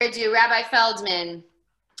ado, Rabbi Feldman,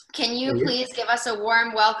 can you please give us a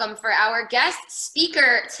warm welcome for our guest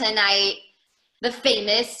speaker tonight, the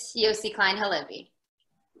famous Yossi Klein Halevi?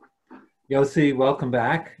 Yossi, welcome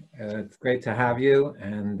back. It's great to have you,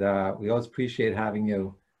 and we always appreciate having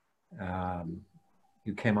you.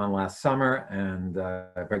 You came on last summer, and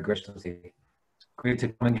very graciously agreed to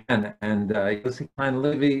come again. And Yossi Klein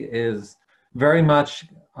Halevi is very much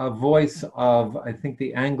a voice of, I think,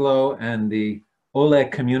 the Anglo and the Ole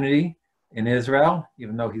community in Israel,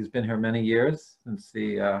 even though he's been here many years, since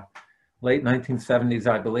the late 1970s,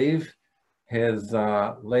 I believe. His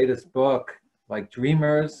latest book, like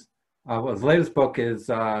Dreamers, his latest book is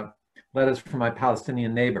Letters from My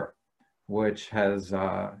Palestinian Neighbor, which has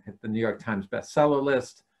hit the New York Times bestseller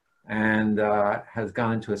list and has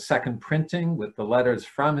gone into a second printing with the letters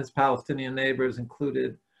from his Palestinian neighbors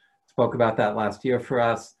included. Spoke about that last year for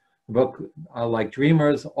us. The book, like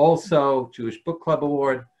Dreamers, also Jewish Book Club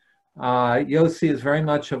Award. Yossi is very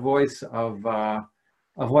much a voice of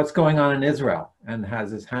what's going on in Israel and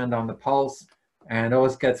has his hand on the pulse and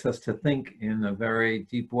always gets us to think in a very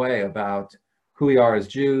deep way about who we are as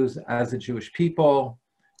Jews, as a Jewish people,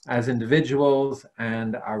 as individuals,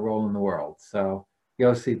 and our role in the world. So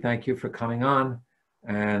Yossi, thank you for coming on.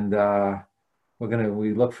 And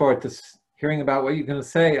we look forward to hearing about what you're going to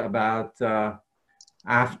say about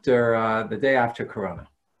after the day after Corona.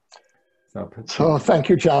 So thank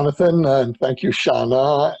you, Jonathan, and thank you,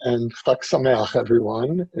 Shana, and Chag Sameach,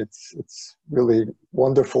 everyone. It's really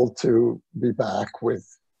wonderful to be back with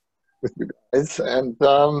you guys. And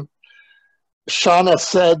Shana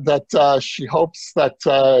said that she hopes that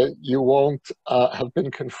you won't have been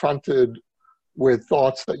confronted with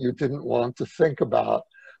thoughts that you didn't want to think about.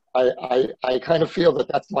 I kind of feel that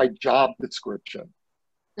that's my job description.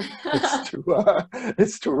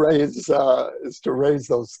 It's to raise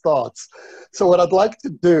those thoughts. So what I'd like to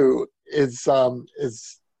do is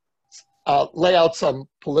lay out some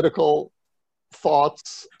political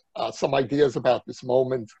thoughts, some ideas about this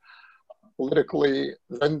moment politically,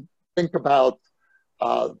 then think about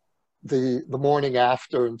the morning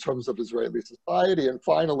after in terms of Israeli society, and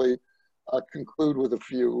finally conclude with a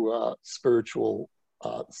few spiritual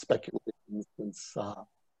speculations, since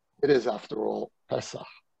it is, after all, Pesach.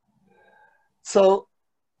 So,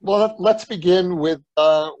 well, let's begin with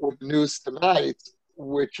news tonight,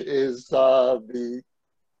 which is the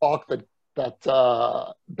talk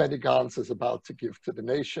that Benny Gantz is about to give to the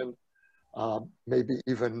nation, maybe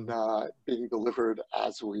even being delivered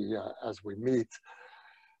as we meet.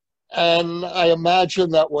 And I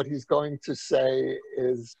imagine that what he's going to say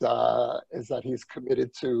is that he's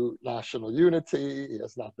committed to national unity. He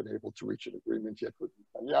has not been able to reach an agreement yet with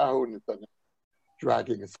Netanyahu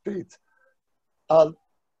dragging his feet.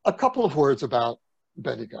 A couple of words about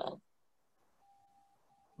Benny Gantz.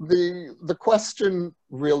 The question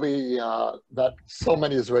really that so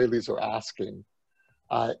many Israelis are asking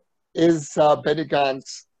is Benny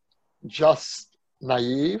Gantz just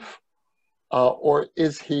naive, or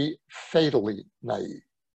is he fatally naive?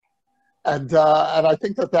 And I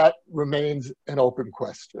think that remains an open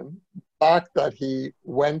question. The fact that he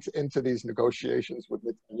went into these negotiations with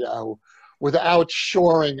Netanyahu without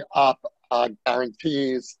shoring up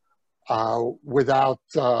guarantees, without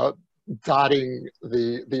dotting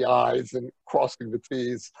the I's and crossing the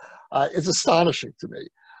T's, is astonishing to me.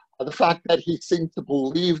 The fact that he seemed to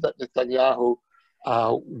believe that Netanyahu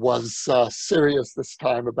was serious this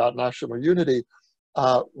time about national unity,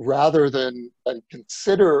 rather than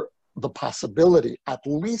consider the possibility, at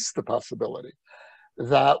least the possibility,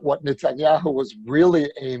 that what Netanyahu was really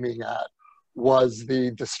aiming at was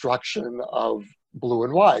the destruction of blue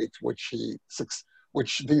and white, which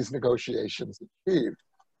these negotiations achieved.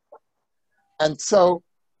 And so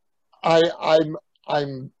I'm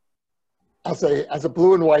as a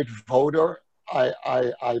blue and white voter,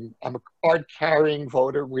 I'm a card-carrying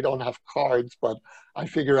voter. We don't have cards, but I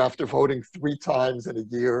figure after voting 3 times in a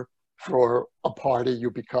year for a party,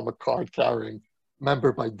 you become a card-carrying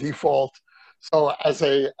member by default. So as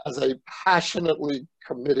a passionately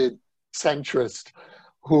committed centrist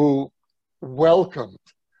who welcomed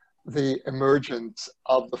the emergence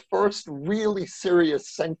of the first really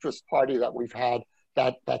serious centrist party that we've had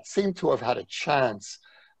that seemed to have had a chance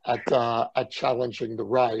at challenging the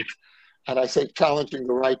right. And I say challenging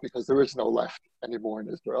the right because there is no left anymore in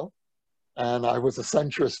Israel. And I was a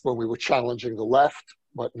centrist when we were challenging the left,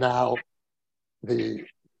 but now the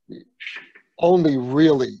only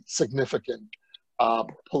really significant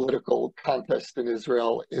political contest in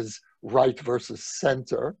Israel is right versus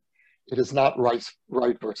center. It is not right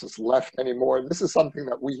versus left anymore. And this is something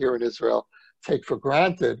that we here in Israel take for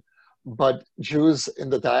granted, but Jews in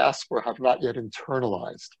the diaspora have not yet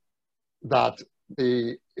internalized that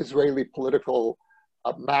the Israeli political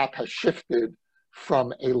map has shifted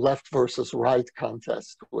from a left versus right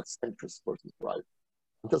contest to a centrist versus right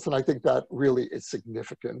contest. And I think that really is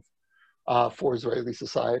significant for Israeli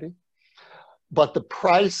society. But the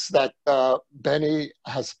price that Benny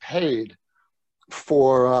has paid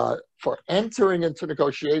for entering into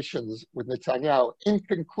negotiations with Netanyahu,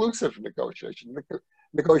 inconclusive negotiations,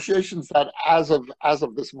 negotiations that as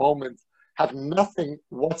of this moment have nothing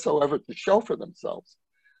whatsoever to show for themselves.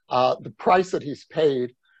 The price that he's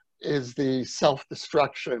paid is the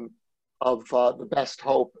self-destruction of the best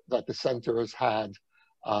hope that the center has had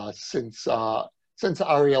since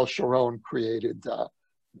Ariel Sharon created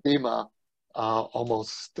Bima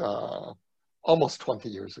almost 20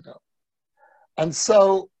 years ago. And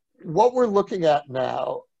so what we're looking at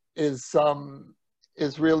now is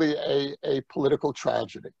really a political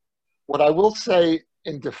tragedy. What I will say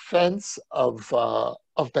in defense of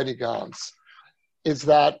Benny Gantz is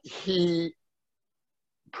that he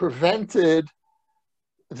prevented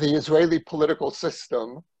the Israeli political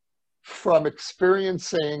system from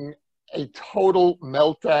experiencing a total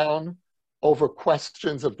meltdown over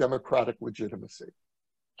questions of democratic legitimacy.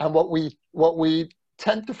 And what we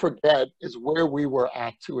tend to forget is where we were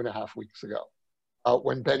at 2.5 weeks ago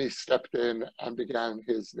when Benny stepped in and began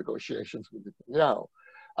his negotiations with Netanyahu.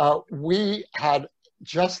 We had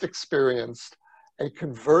just experienced a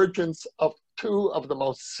convergence of two of the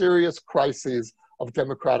most serious crises of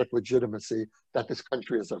democratic legitimacy that this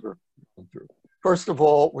country has ever gone through. First of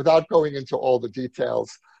all, without going into all the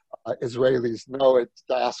details, Israelis know it,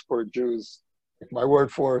 diaspora Jews, take my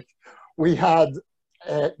word for it, we had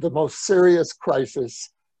the most serious crisis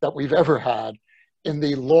that we've ever had in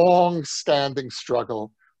the long-standing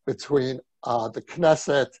struggle between the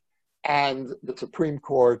Knesset and the Supreme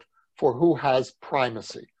Court for who has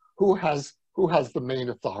primacy, who has the main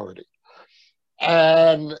authority.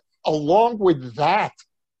 And along with that,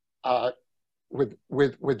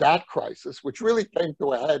 with that crisis, which really came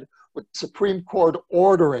to a head with the Supreme Court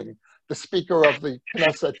ordering the Speaker of the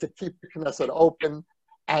Knesset to keep the Knesset open,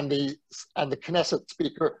 and the Knesset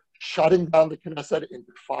Speaker shutting down the Knesset in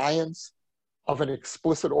defiance of an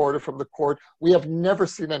explicit order from the court. We have never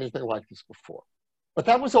seen anything like this before. But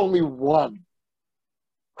that was only one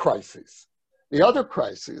crisis. The other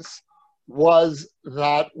crisis was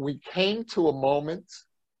that we came to a moment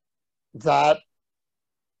that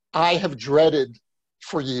I have dreaded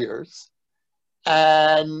for years,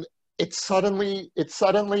 and it suddenly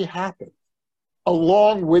happened,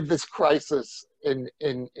 along with this crisis in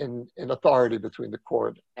authority between the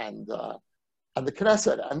court and the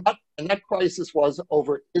Knesset, and that crisis was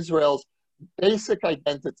over Israel's basic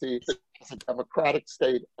identity as a democratic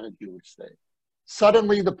state and a Jewish state.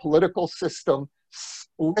 Suddenly, the political system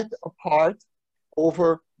split apart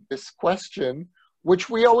over this question, which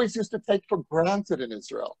we always used to take for granted in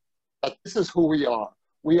Israel, that this is who we are.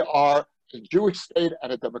 We are a Jewish state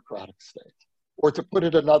and a democratic state. Or to put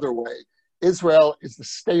it another way, Israel is the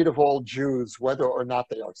state of all Jews, whether or not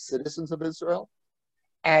they are citizens of Israel,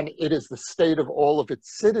 and it is the state of all of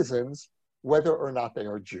its citizens, whether or not they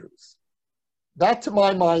are Jews. That, to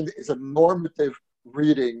my mind, is a normative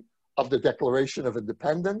reading of the Declaration of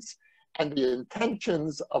Independence and the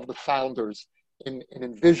intentions of the founders in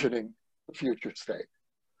envisioning the future state.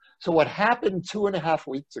 So what happened 2.5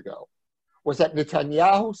 weeks ago was that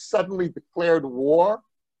Netanyahu suddenly declared war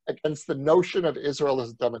against the notion of Israel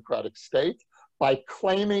as a democratic state by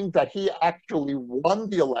claiming that he actually won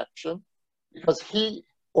the election because he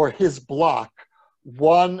or his bloc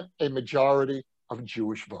won a majority of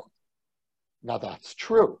Jewish votes. Now that's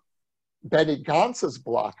true. Benny Gantz's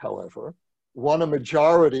bloc, however, won a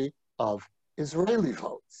majority of Israeli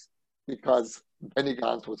votes because Benny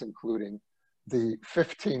Gantz was including the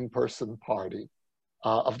 15-person party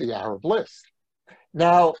of the Arab list.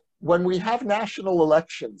 Now, when we have national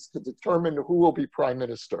elections to determine who will be prime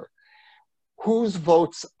minister, whose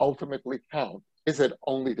votes ultimately count? Is it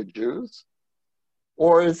only the Jews?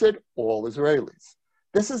 Or is it all Israelis?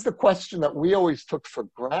 This is the question that we always took for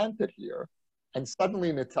granted here, and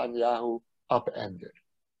suddenly Netanyahu upended.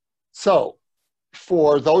 So,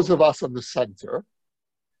 for those of us in the center,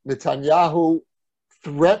 Netanyahu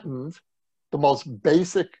threatened the most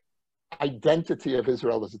basic identity of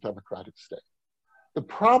Israel as a democratic state. The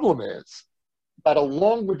problem is that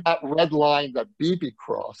along with that red line that Bibi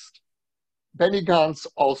crossed, Benny Gantz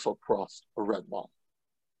also crossed a red line.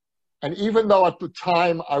 And even though at the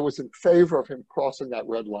time I was in favor of him crossing that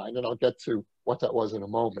red line, and I'll get to what that was in a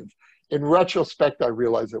moment, in retrospect, I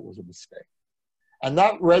realized it was a mistake. And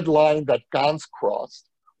that red line that Gantz crossed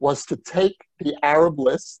was to take the Arab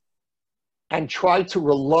list and try to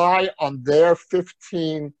rely on their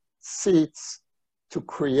 15 seats to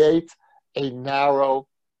create a narrow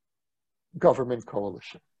government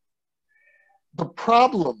coalition. The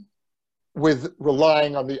problem with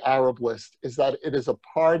relying on the Arab list is that it is a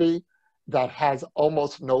party that has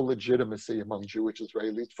almost no legitimacy among Jewish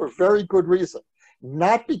Israelis for very good reason.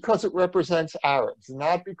 Not because it represents Arabs,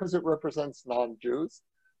 not because it represents non-Jews,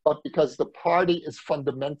 but because the party is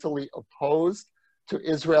fundamentally opposed to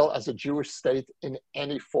Israel as a Jewish state in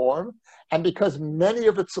any form, and because many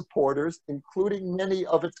of its supporters, including many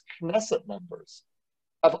of its Knesset members,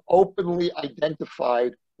 have openly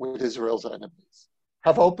identified with Israel's enemies,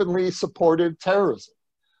 have openly supported terrorism.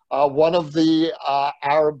 One of the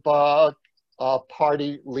Arab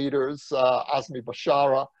party leaders, Azmi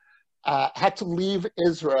Bashara, had to leave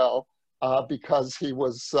Israel because he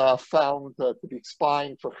was found to be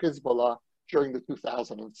spying for Hezbollah during the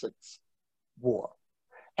 2006 war.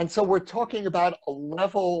 And so we're talking about a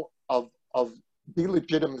level of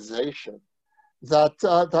delegitimization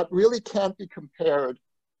that really can't be compared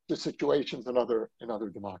to situations in other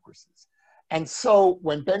democracies. And so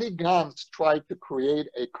when Benny Gantz tried to create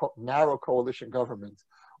a narrow coalition government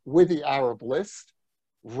with the Arab list,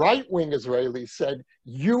 right-wing Israelis said,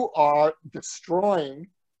 you are destroying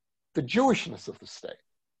the Jewishness of the state.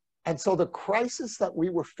 And so the crisis that we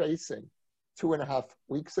were facing 2.5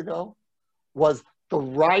 weeks ago was the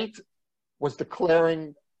right was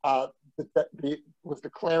declaring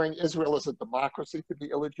Israel as a democracy to be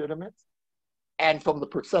illegitimate. And from the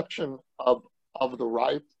perception of the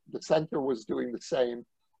right, the center was doing the same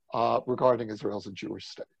regarding Israel as a Jewish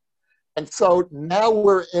state. And so now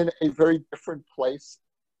we're in a very different place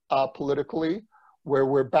politically, where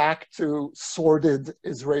we're back to sordid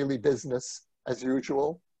Israeli business as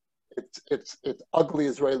usual. It's ugly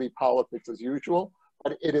Israeli politics as usual,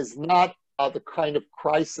 but it is not the kind of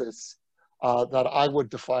crisis that I would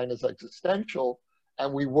define as existential,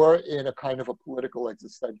 and we were in a kind of a political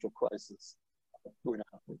existential crisis 2.5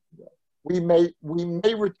 weeks ago. We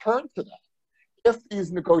may return to that if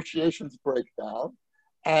these negotiations break down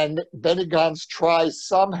and Benny Gantz tries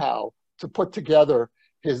somehow to put together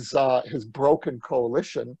his broken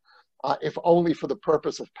coalition, if only for the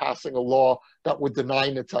purpose of passing a law that would deny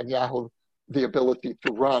Netanyahu the ability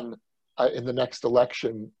to run in the next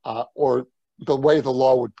election, or the way the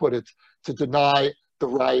law would put it, to deny the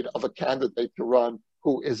right of a candidate to run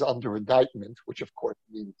who is under indictment, which of course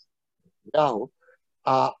means no,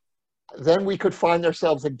 then we could find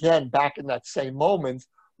ourselves again back in that same moment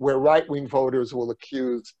where right-wing voters will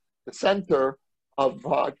accuse the center of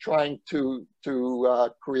trying to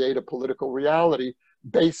create a political reality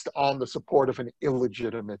based on the support of an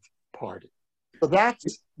illegitimate party. So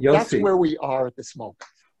that's where we are at this moment.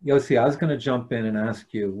 Yossi, I was going to jump in and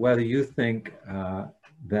ask you whether you think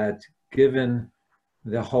that given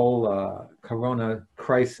the whole corona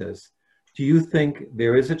crisis, do you think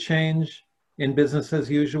there is a change in business as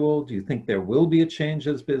usual? Do you think there will be a change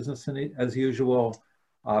as business as usual?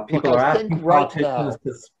 People are asking politicians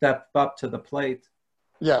to step up to the plate.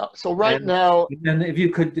 Yeah, so now... And if you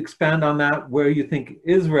could expand on that, where you think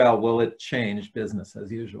Israel, will it change business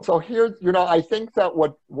as usual? So here, I think that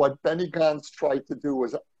what Benny Gantz tried to do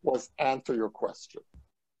was answer your question.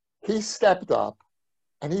 He stepped up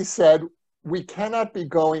and he said, we cannot be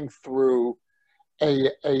going through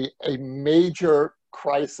a major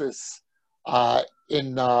crisis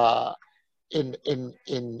in our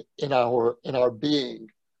being,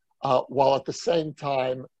 while at the same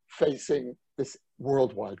time facing this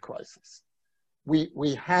worldwide crisis.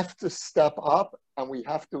 We have to step up and we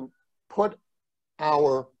have to put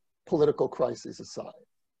our political crises aside.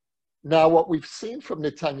 Now, what we've seen from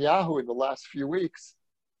Netanyahu in the last few weeks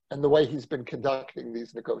and the way he's been conducting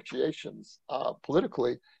these negotiations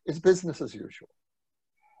politically is business as usual.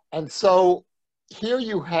 And so here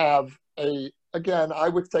you have again, I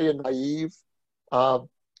would say a naive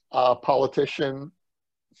politician,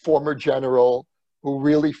 former general, who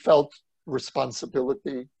really felt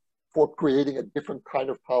responsibility for creating a different kind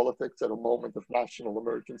of politics at a moment of national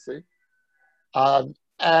emergency,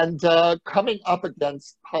 and coming up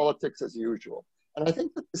against politics as usual. And I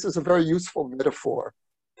think that this is a very useful metaphor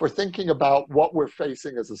for thinking about what we're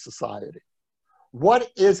facing as a society.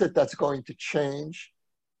 What is it that's going to change?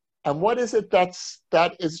 And what is it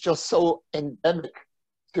that is just so endemic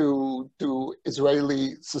to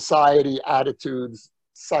Israeli society, attitudes,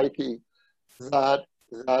 psyche, that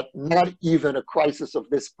not even a crisis of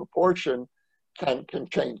this proportion can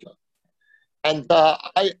change it? And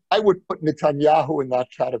I would put Netanyahu in that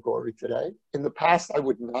category today. In the past, I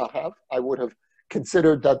would not have. I would have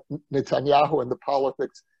considered that Netanyahu and the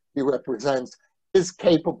politics he represents is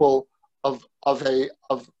capable of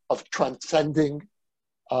transcending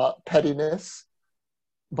pettiness,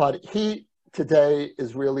 but he today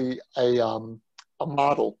is really a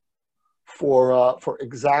model for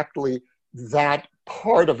exactly that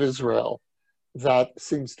part of Israel that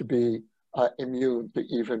seems to be immune to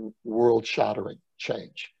even world-shattering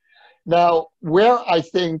change. Now, where I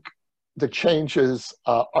think the changes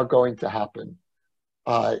are going to happen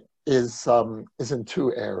is in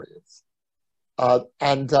two areas,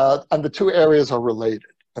 and the two areas are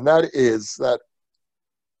related, and that is that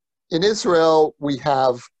in Israel we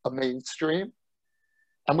have a mainstream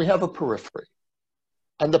and we have a periphery,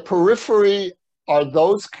 and the periphery are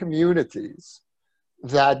those communities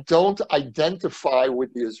that don't identify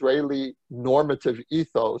with the Israeli normative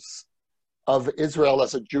ethos of Israel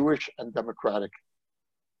as a Jewish and democratic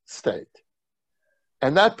state.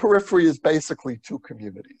 And that periphery is basically two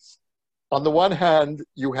communities. On the one hand,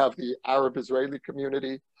 you have the Arab Israeli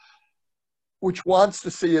community, which wants to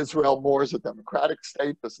see Israel more as a democratic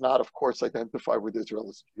state, does not, of course, identify with Israel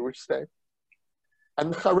as a Jewish state.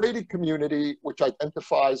 And the Haredi community, which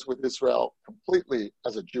identifies with Israel completely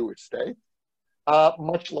as a Jewish state,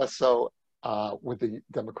 much less so with the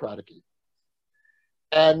democratic ethos.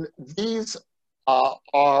 And these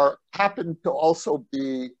happen to also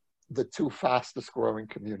be the two fastest growing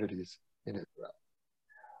communities in Israel.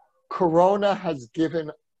 Corona has given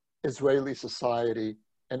Israeli society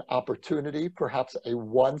an opportunity, perhaps a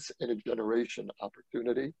once in a generation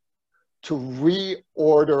opportunity, to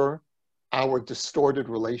reorder our distorted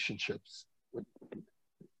relationships with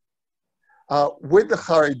the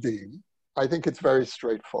Haredi. I think it's very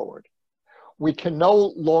straightforward. We can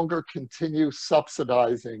no longer continue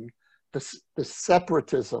subsidizing the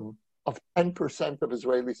separatism of 10% of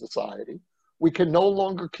Israeli society. We can no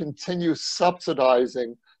longer continue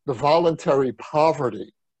subsidizing the voluntary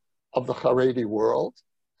poverty of the Haredi world,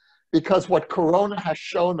 because what Corona has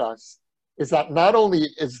shown us is that not only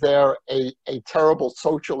is there a terrible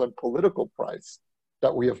social and political price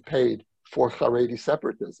that we have paid for Haredi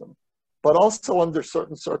separatism, but also under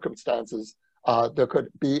certain circumstances, there could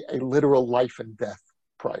be a literal life and death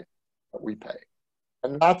price that we pay.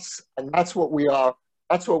 And that's what we have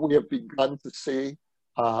begun to see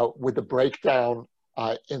with the breakdown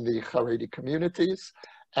in the Haredi communities.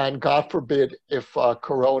 And God forbid if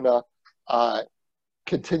Corona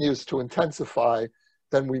continues to intensify,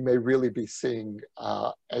 then we may really be seeing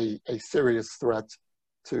a serious threat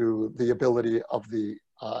to the ability of the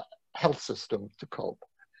health system to cope.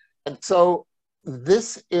 And so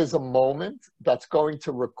this is a moment that's going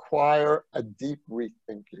to require a deep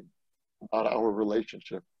rethinking about our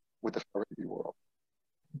relationship with the Haredi world.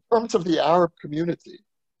 In terms of the Arab community,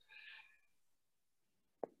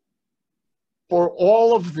 for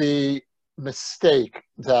all of the mistake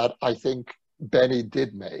that I think Benny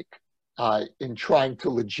did make in trying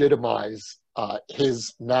to legitimize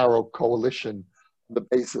his narrow coalition on the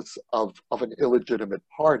basis of an illegitimate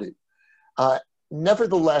party,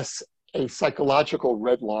 nevertheless, a psychological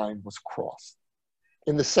red line was crossed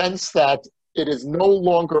in the sense that it is no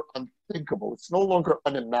longer unthinkable, it's no longer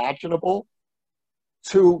unimaginable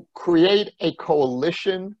to create a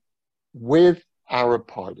coalition with Arab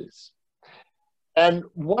parties. And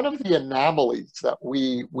one of the anomalies that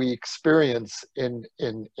we experience in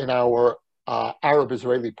our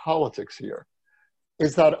Arab-Israeli politics here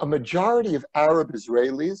is that a majority of Arab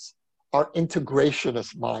Israelis are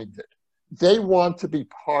integrationist minded. They want to be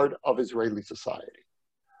part of Israeli society.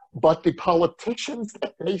 But the politicians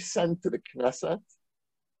that they send to the Knesset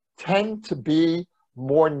tend to be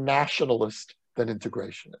more nationalist than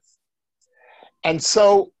integrationist. And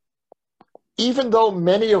so even though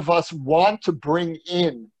many of us want to bring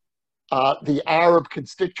in the Arab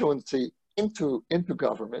constituency into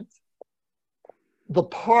government, the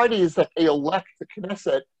parties that they elect to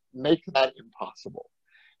Knesset make that impossible.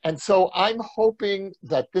 And so I'm hoping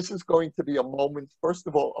that this is going to be a moment, first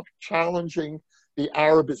of all, of challenging the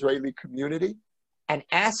Arab-Israeli community and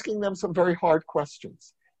asking them some very hard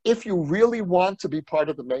questions. If you really want to be part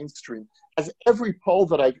of the mainstream, as every poll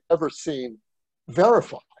that I've ever seen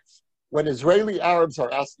verifies, when Israeli Arabs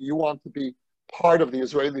are asked, do you want to be part of the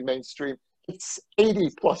Israeli mainstream, it's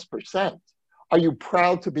 80+%. Are you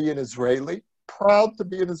proud to be an Israeli? Proud to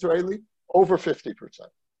be an Israeli? Over 50%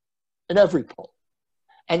 in every poll.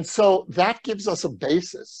 And so that gives us a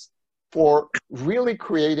basis for really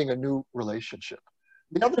creating a new relationship.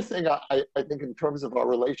 The other thing I think in terms of our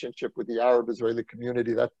relationship with the Arab-Israeli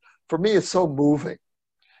community that for me is so moving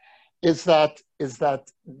is that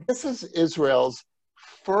this is Israel's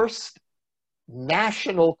first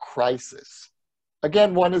national crisis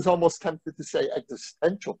again, one is almost tempted to say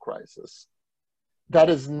existential crisis, that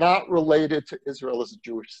is not related to Israel as a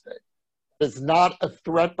Jewish state. It is not a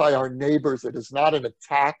threat by our neighbors. It is not an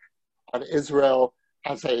attack on Israel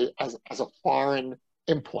as a foreign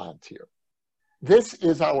implant here. This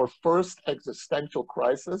is our first existential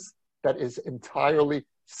crisis that is entirely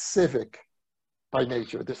civic by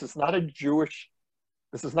nature. This is not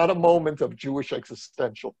a moment of Jewish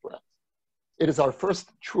existential threat. It is our first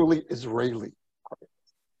truly Israeli crisis.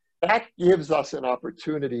 That gives us an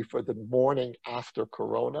opportunity for the morning after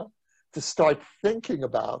Corona to start thinking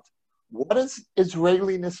about, what does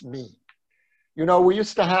Israeliness mean? You know, we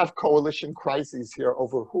used to have coalition crises here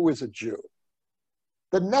over who is a Jew.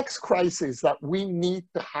 The next crisis that we need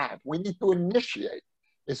to initiate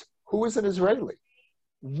is, who is an Israeli?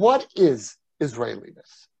 What is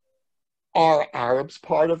Israeliness? Are Arabs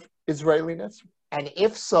part of Israeliness? And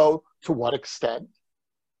if so, to what extent?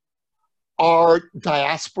 Are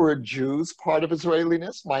diaspora Jews part of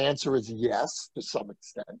Israeliness? My answer is yes, to some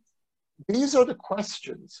extent. These are the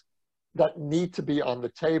questions that need to be on the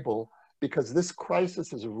table, because this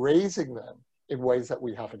crisis is raising them in ways that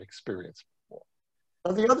we haven't experienced before.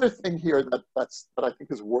 Now, the other thing here that I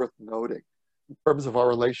think is worth noting in terms of our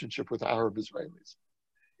relationship with Arab Israelis, is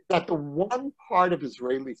that the one part of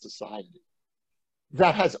Israeli society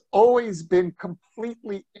that has always been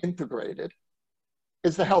completely integrated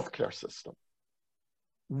is the healthcare system.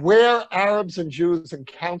 Where Arabs and Jews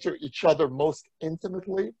encounter each other most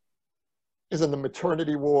intimately is in the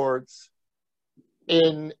maternity wards,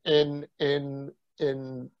 in the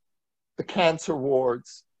cancer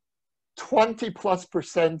wards.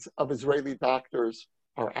 20+% of Israeli doctors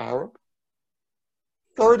are Arab.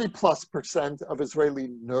 30+% of Israeli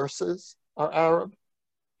nurses are Arab.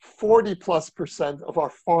 40+% of our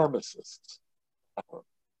pharmacists are Arab.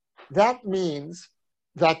 That means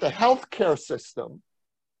that the healthcare system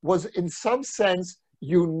was in some sense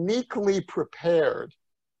uniquely prepared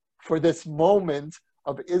for this moment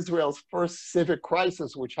of Israel's first civic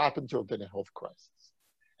crisis, which happened to have been a health crisis.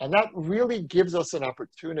 And that really gives us an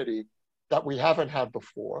opportunity that we haven't had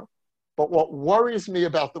before. But what worries me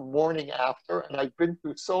about the morning after, and I've been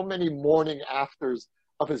through so many morning afters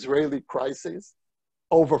of Israeli crises,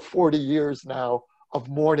 over 40 years now of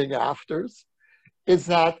morning afters, is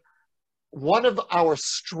that one of our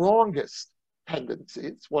strongest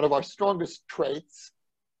tendencies, one of our strongest traits,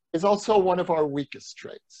 is also one of our weakest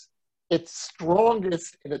traits. It's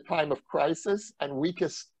strongest in a time of crisis and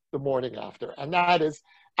weakest the morning after. And that is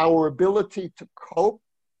our ability to cope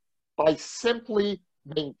by simply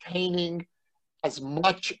maintaining as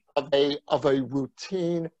much of a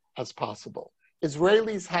routine as possible.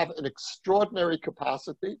 Israelis have an extraordinary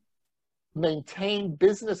capacity to maintain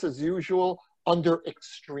business as usual under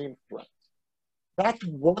extreme threat. That's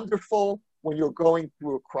wonderful when you're going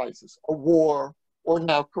through a crisis, a war, or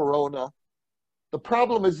now Corona. The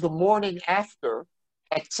problem is the morning after,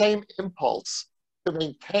 that same impulse to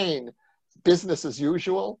maintain business as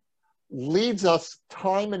usual leads us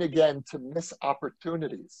time and again to miss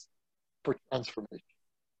opportunities for transformation.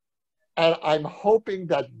 And I'm hoping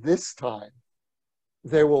that this time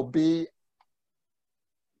there will be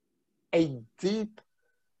a deep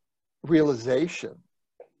realization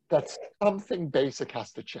that something basic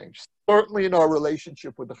has to change. Certainly in our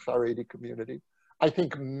relationship with the Haredi community. I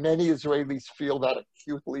think many Israelis feel that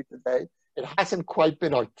acutely today. It hasn't quite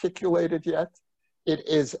been articulated yet. It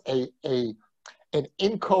is an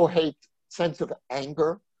inchoate sense of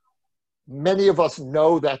anger. Many of us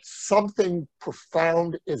know that something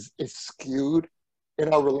profound is skewed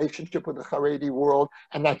in our relationship with the Haredi world,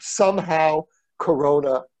 and that somehow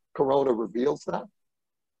Corona reveals that.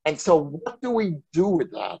 And so what do we do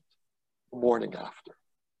with that the morning after?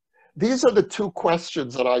 These are the two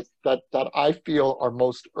questions that I feel are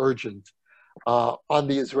most urgent on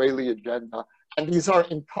the Israeli agenda. And these are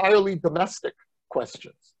entirely domestic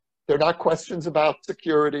questions. They're not questions about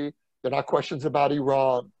security. They're not questions about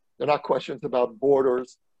Iran. They're not questions about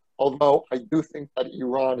borders. Although I do think that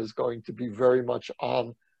Iran is going to be very much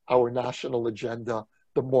on our national agenda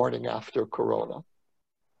the morning after Corona.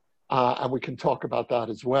 And we can talk about that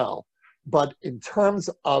as well. But in terms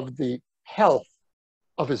of the health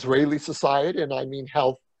of Israeli society, and I mean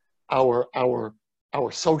health, our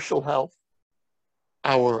social health,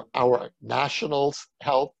 our national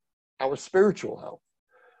health, our spiritual health.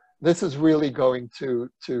 This is really going to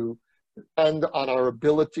depend on our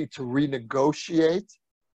ability to renegotiate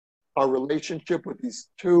our relationship with these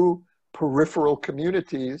two peripheral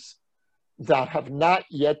communities that have not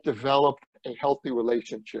yet developed a healthy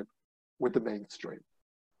relationship with the mainstream.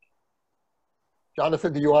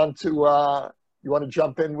 Jonathan, do you want to you want to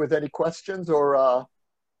jump in with any questions or?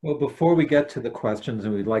 Well, before we get to the questions,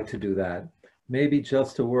 and we'd like to do that, maybe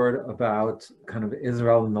just a word about kind of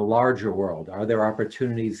Israel in the larger world. Are there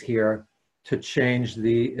opportunities here to change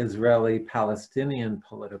the Israeli-Palestinian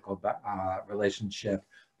political relationship,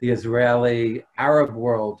 the Israeli-Arab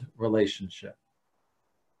world relationship?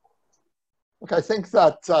 Look, I think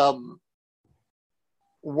that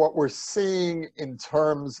what we're seeing in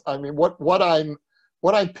terms, I mean, what I'm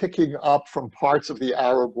picking up from parts of the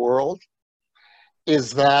Arab world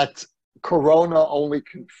is that Corona only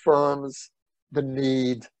confirms the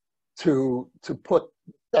need to put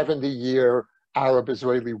 70-year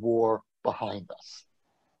Arab-Israeli war behind us.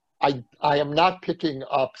 I am not picking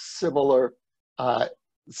up similar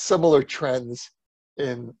trends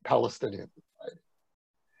in Palestinian society.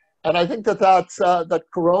 And I think that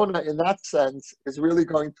Corona, in that sense, is really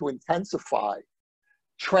going to intensify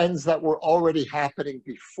trends that were already happening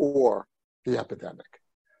before the epidemic,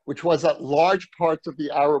 which was that large parts of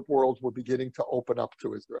the Arab world were beginning to open up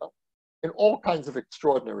to Israel in all kinds of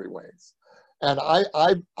extraordinary ways. And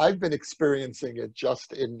I've been experiencing it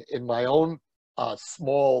just in my own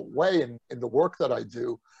small way in the work that I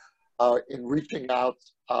do, in reaching out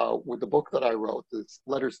with the book that I wrote, this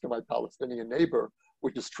Letters to My Palestinian Neighbor,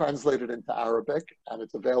 which is translated into Arabic, and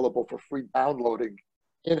it's available for free downloading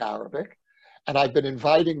in Arabic. And I've been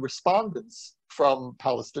inviting respondents from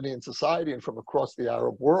Palestinian society and from across the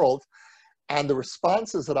Arab world. And the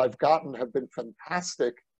responses that I've gotten have been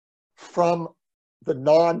fantastic from the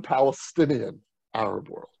non-Palestinian Arab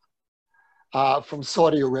world, from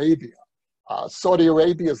Saudi Arabia. Saudi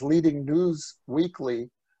Arabia's leading news weekly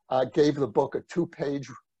gave the book a 2-page,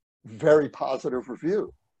 very positive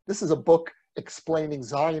review. This is a book explaining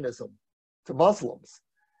Zionism to Muslims.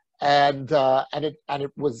 And it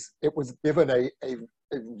was given a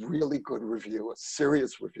really good review, a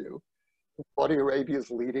serious review, in Saudi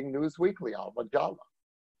Arabia's leading news weekly, Al Majalla.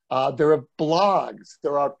 There are blogs,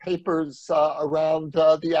 there are papers around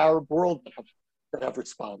the Arab world that have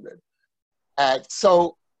responded.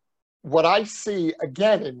 So what I see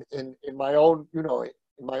again in my own, in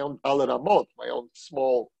my own Dalet Amot, my own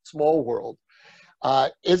small world,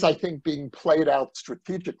 is, I think, being played out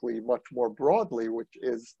strategically much more broadly, which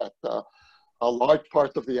is that a large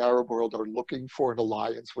part of the Arab world are looking for an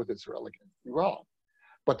alliance with Israel against Iran.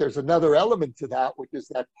 But there's another element to that, which is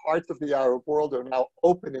that parts of the Arab world are now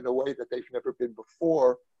open in a way that they've never been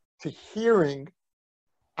before to hearing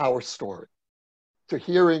our story, to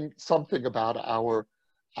hearing something about our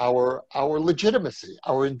legitimacy,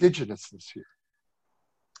 our indigenousness here.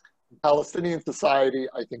 In Palestinian society,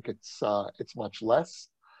 I think it's much less.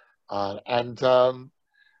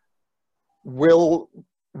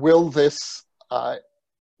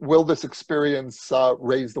 Will this experience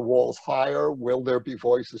raise the walls higher? Will there be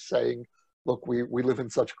voices saying, look, we live in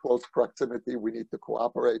such close proximity, we need to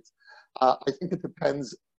cooperate? I think it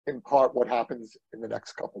depends in part what happens in the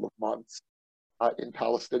next couple of months in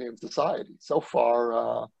Palestinian society. So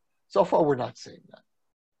far we're not seeing that.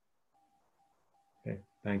 Okay,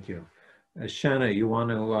 thank you. Shanna, you want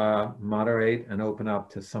to moderate and open up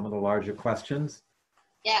to some of the larger questions?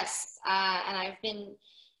 Yes, and I've been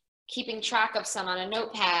keeping track of some on a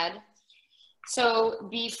notepad. So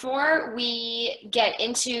before we get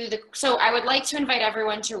into so I would like to invite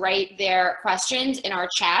everyone to write their questions in our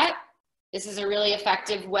chat. This is a really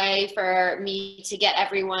effective way for me to get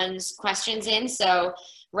everyone's questions in. So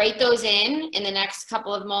write those in the next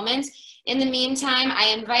couple of moments. In the meantime,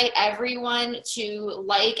 I invite everyone to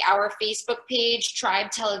like our Facebook page, Tribe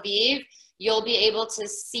Tel Aviv. You'll be able to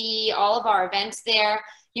see all of our events there.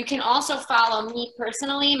 You can also follow me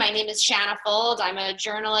personally. My name is Shanna Fuld. I'm a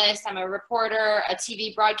journalist, I'm a reporter, a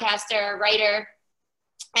TV broadcaster, writer,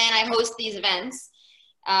 and I host these events,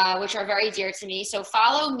 which are very dear to me. So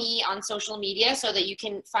follow me on social media so that you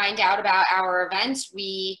can find out about our events.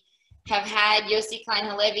 We have had Yossi Klein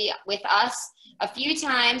Halevi with us a few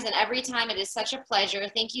times, and every time it is such a pleasure.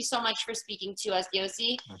 Thank you so much for speaking to us,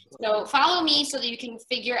 Yossi. So follow me so that you can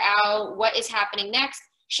figure out what is happening next.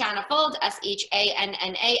 Shanna Fuld,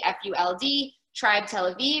 SHANNAFULD, Tribe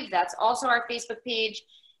Tel Aviv. That's also our Facebook page.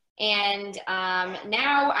 And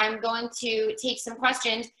now I'm going to take some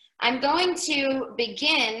questions. I'm going to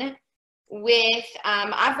begin with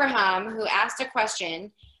Avraham, who asked a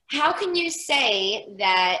question. How can you say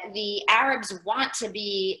that the Arabs want to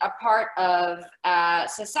be a part of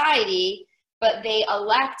society, but they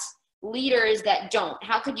elect leaders that don't?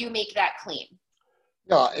 How could you make that claim?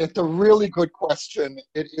 Yeah, it's a really good question.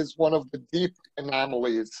 It is one of the deep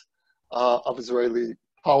anomalies of Israeli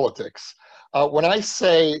politics. When I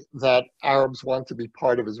say that Arabs want to be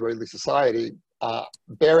part of Israeli society,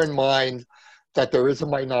 bear in mind that there is a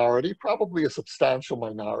minority, probably a substantial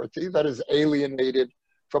minority, that is alienated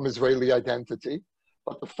from Israeli identity.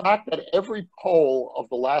 But the fact that every poll of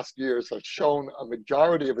the last years has shown a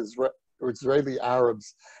majority of Israeli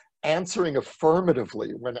Arabs answering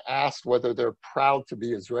affirmatively when asked whether they're proud to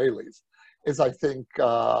be Israelis is, I think,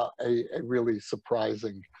 a really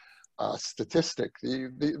surprising statistic.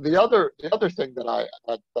 The other thing that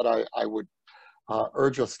I would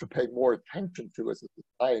urge us to pay more attention to as a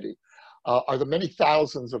society are the many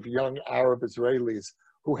thousands of young Arab Israelis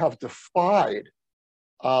who have defied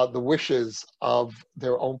the wishes of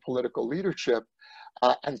their own political leadership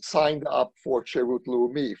and signed up for Sherut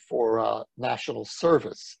Leumi, for national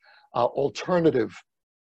service, alternative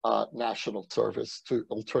national service,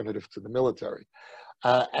 alternative to the military.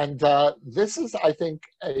 This is, I think,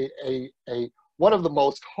 one of the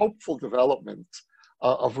most hopeful developments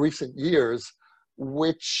of recent years,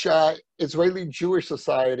 which Israeli Jewish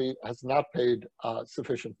society has not paid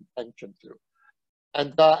sufficient attention to.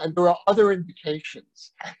 And there are other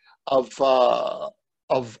indications of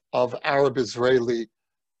Arab Israeli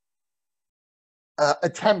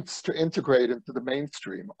attempts to integrate into the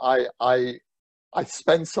mainstream. I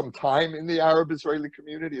spend some time in the Arab Israeli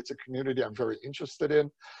community. It's a community I'm very interested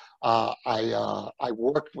in. I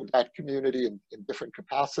worked with that community in different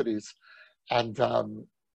capacities, and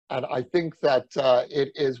I think that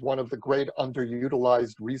it is one of the great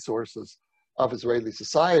underutilized resources of Israeli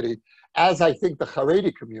society, as I think the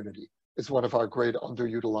Haredi community is one of our great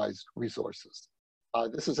underutilized resources.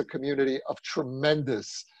 This is a community of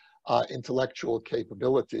tremendous intellectual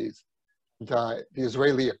capabilities. The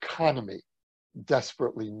Israeli economy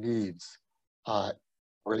desperately needs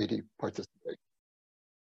Haredi participation.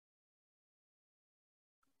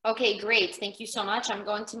 Okay, great. Thank you so much. I'm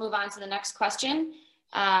going to move on to the next question.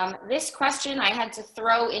 This question I had to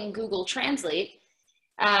throw in Google Translate.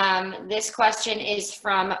 This question is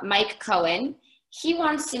from Mike Cohen. He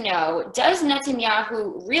wants to know, does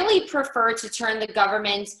Netanyahu really prefer to turn the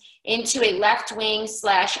government into a left-wing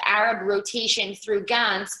 / Arab rotation through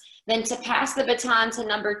Gantz than to pass the baton to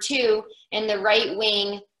number 2 in the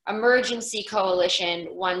right-wing emergency coalition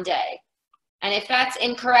one day? And if that's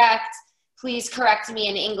incorrect, please correct me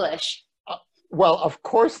in English. Well, of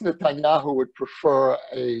course, Netanyahu would prefer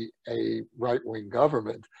a right-wing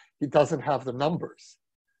government. He doesn't have the numbers.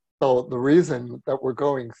 So the reason that we're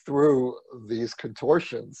going through these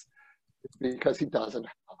contortions is because he doesn't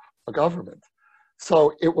have a government.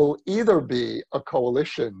 So it will either be a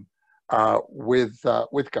coalition with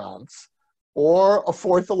Gantz, or a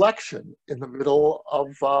fourth election in the middle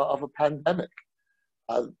of a pandemic.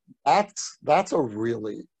 That's a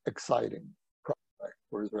really exciting prospect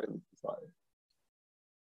for Israeli society.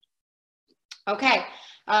 Okay,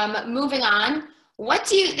 moving on.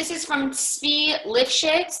 This is from Tzvi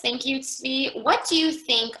Lifshitz. Thank you, Tzvi. What do you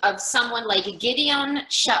think of someone like Gideon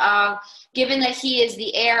Sha'ar, given that he is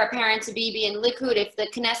the heir apparent to Bibi and Likud, if the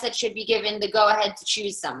Knesset should be given the go-ahead to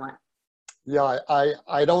choose someone? Yeah,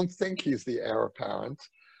 I don't think he's the heir apparent.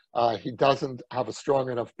 He doesn't have a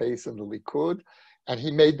strong enough base in the Likud, and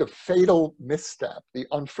he made the fatal misstep, the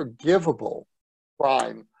unforgivable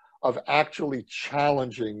crime of actually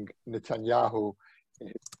challenging Netanyahu in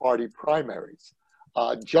his party primaries.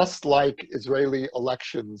 Just like Israeli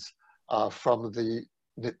elections from the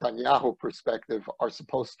Netanyahu perspective are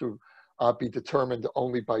supposed to be determined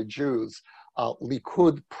only by Jews,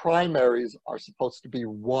 Likud primaries are supposed to be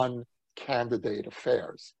one candidate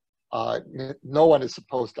affairs. No one is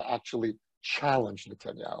supposed to actually challenge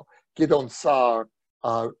Netanyahu. Gideon Sa'ar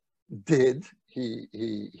did.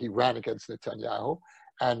 He ran against Netanyahu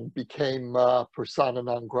and became persona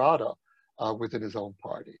non grata within his own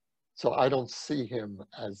party. So I don't see him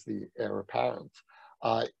as the heir apparent.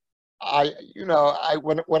 When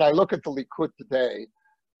I look at the Likud today,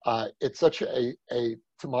 it's such a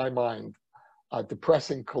to my mind, a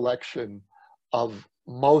depressing collection of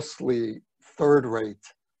mostly third-rate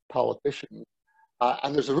politicians.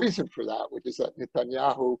 And there's a reason for that, which is that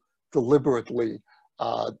Netanyahu deliberately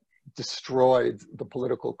destroyed the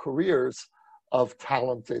political careers of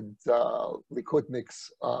talented Likudniks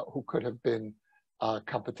who could have been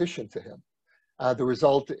competition to him. The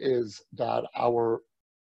result is that our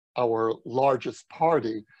largest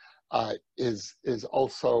party is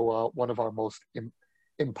also one of our most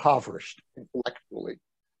impoverished intellectually,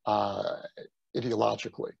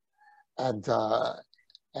 ideologically, and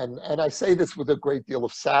I say this with a great deal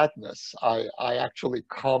of sadness. I actually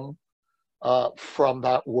come from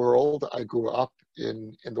that world. I grew up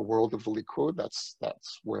in the world of the Likud.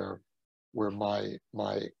 That's where my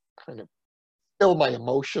kind of still my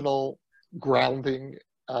emotional grounding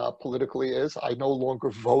politically is. I no longer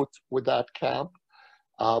vote with that camp,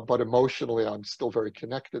 but emotionally I'm still very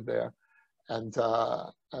connected there. And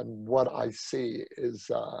what I see is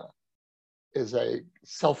a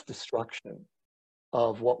self-destruction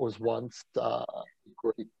of what was once a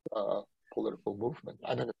great political movement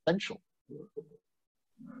and an essential political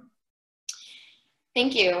movement.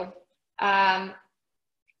 Thank you.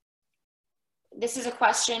 This is a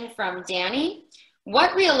question from Danny.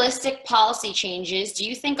 What realistic policy changes do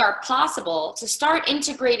you think are possible to start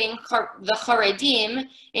integrating the Haredim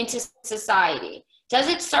into society? Does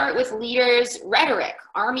it start with leaders' rhetoric,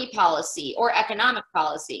 army policy, or economic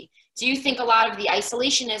policy? Do you think a lot of the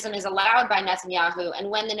isolationism is allowed by Netanyahu, and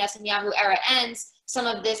when the Netanyahu era ends, some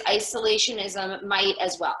of this isolationism might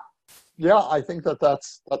as well? Yeah, I think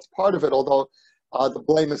that's part of it, although the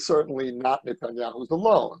blame is certainly not Netanyahu's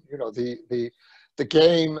alone. You know, the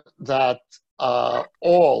game that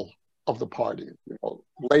all of the parties, you know,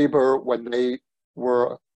 Labor when they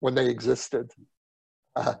existed,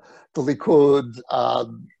 the Likud,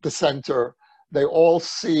 the Center, they all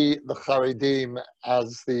see the Haredim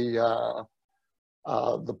as the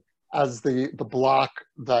bloc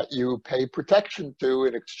that you pay protection to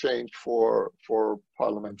in exchange for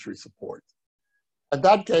parliamentary support. And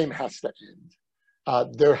that game has to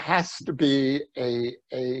end. There has to be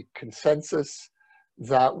a consensus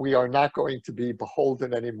that we are not going to be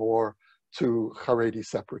beholden anymore to Haredi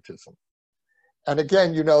separatism. And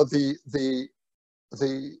again, you know, the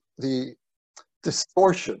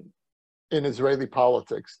distortion in Israeli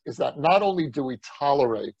politics is that not only do we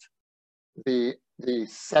tolerate the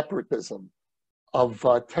separatism of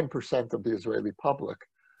 10% of the Israeli public,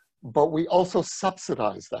 but we also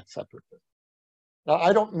subsidize that separatism. Now,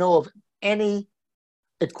 I don't know of any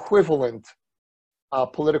equivalent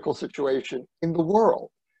political situation in the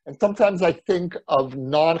world. And sometimes I think of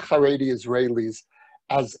non-Haredi Israelis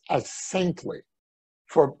as saintly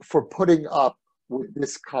for putting up with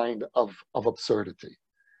this kind of absurdity.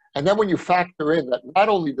 And then when you factor in that not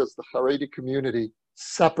only does the Haredi community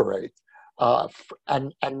separate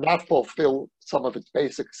and not fulfill some of its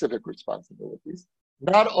basic civic responsibilities,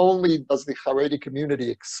 not only does the Haredi community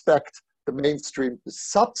expect the mainstream to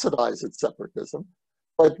subsidize its separatism,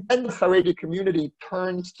 but then the Haredi community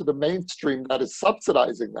turns to the mainstream that is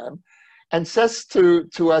subsidizing them and says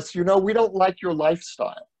to us, you know, we don't like your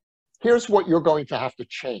lifestyle. Here's what you're going to have to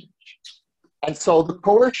change. And so the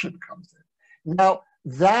coercion comes in. Now,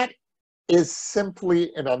 that is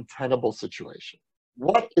simply an untenable situation.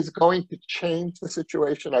 What is going to change the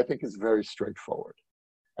situation, I think, is very straightforward.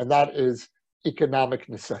 And that is economic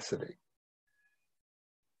necessity.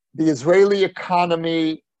 The Israeli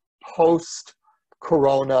economy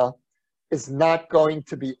post-corona is not going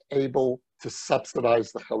to be able to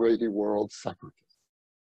subsidize the Haredi world separately.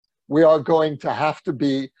 We are going to have to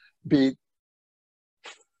be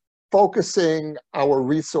focusing our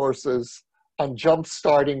resources on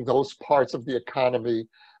jump-starting those parts of the economy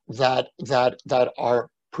that are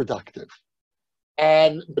productive.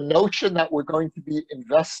 And the notion that we're going to be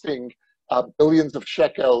investing billions of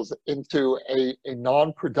shekels into a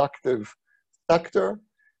non-productive sector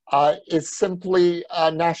is simply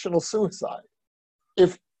national suicide.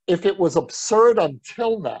 If it was absurd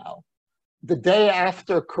until now, the day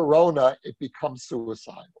after Corona, it becomes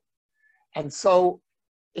suicidal. And so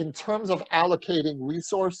in terms of allocating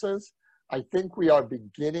resources, I think we are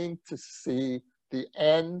beginning to see the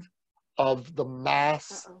end of the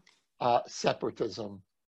mass separatism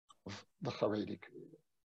of the Haredi community.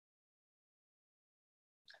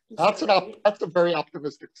 That's a very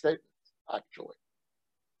optimistic statement, actually.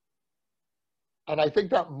 And I think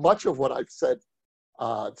that much of what I've said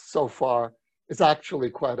so far is actually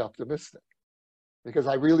quite optimistic, because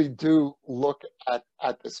I really do look at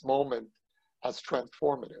this moment as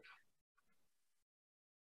transformative.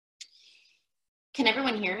 Can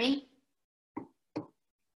everyone hear me?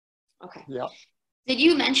 Okay. Yeah. Did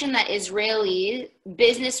you mention that Israeli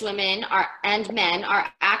businesswomen and men are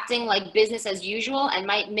acting like business as usual and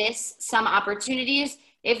might miss some opportunities?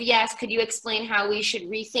 If yes, could you explain how we should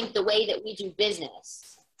rethink the way that we do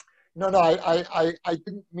business? No, I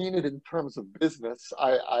didn't mean it in terms of business.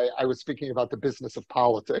 I was speaking about the business of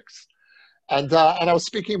politics. And I was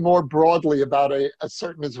speaking more broadly about a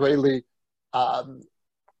certain Israeli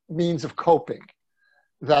means of coping.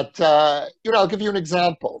 That, I'll give you an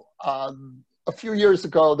example. A few years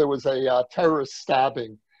ago, there was a terrorist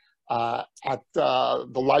stabbing at the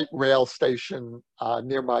light rail station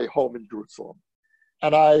near my home in Jerusalem.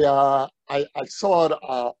 And I saw it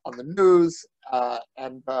on the news,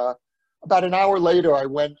 and about an hour later, I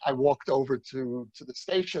walked over to the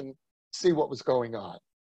station to see what was going on.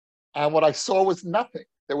 And what I saw was nothing.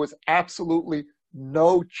 There was absolutely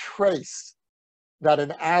no trace that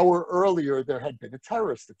an hour earlier there had been a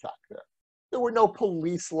terrorist attack there. There were no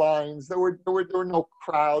police lines. There were no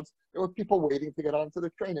crowds. There were people waiting to get onto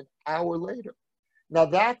the train an hour later. Now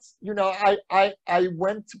that's, you know, I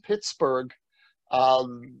went to Pittsburgh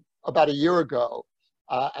about a year ago,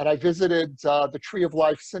 and I visited the Tree of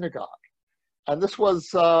Life Synagogue. And this was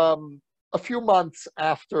a few months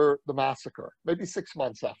after the massacre, maybe 6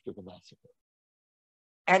 months after the massacre.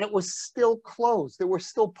 And it was still closed. There were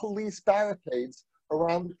still police barricades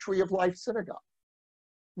around the Tree of Life Synagogue.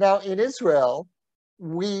 Now, in Israel,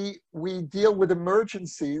 we deal with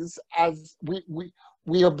emergencies as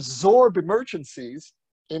we absorb emergencies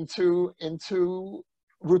into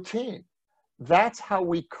routine. That's how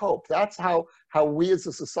we cope. That's how we as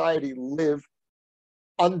a society live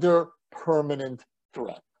under permanent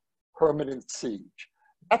threat, permanent siege.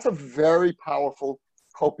 That's a very powerful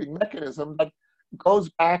coping mechanism that goes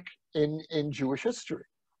back in Jewish history.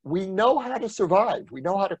 We know how to survive. We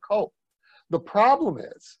know how to cope. The problem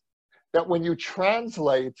is that when you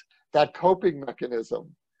translate that coping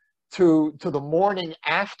mechanism to the morning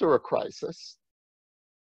after a crisis,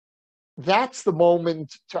 that's the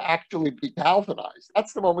moment to actually be galvanized.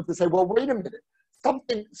 That's the moment to say, well, wait a minute,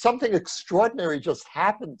 something extraordinary just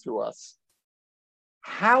happened to us.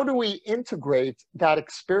 How do we integrate that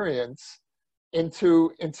experience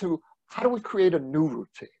into how do we create a new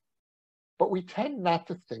routine? But we tend not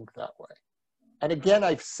to think that way. And again,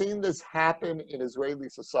 I've seen this happen in Israeli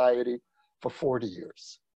society for 40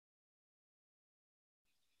 years.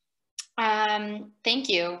 Thank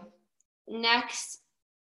you. Next,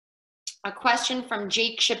 a question from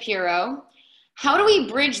Jake Shapiro. How do we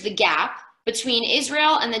bridge the gap between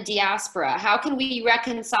Israel and the diaspora? How can we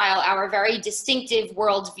reconcile our very distinctive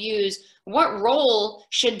worldviews? What role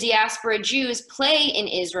should diaspora Jews play in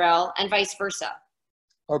Israel and vice versa?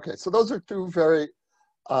 Okay, so those are two very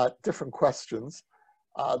different questions.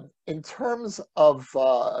 In terms of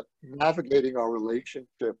navigating our relationship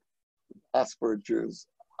with diaspora Jews,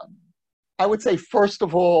 I would say, first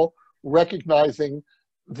of all, recognizing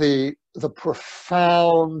the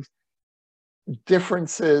profound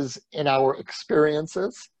differences in our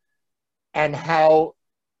experiences and how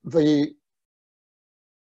the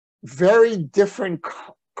very different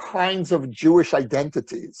kinds of Jewish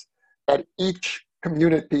identities that each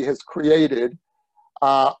community has created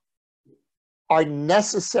are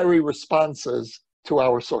necessary responses to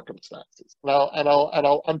our circumstances. And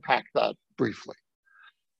I'll unpack that briefly.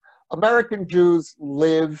 American Jews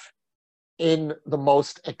live in the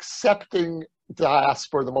most accepting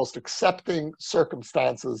diaspora, the most accepting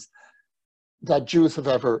circumstances that Jews have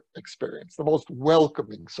ever experienced, the most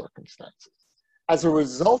welcoming circumstances. As a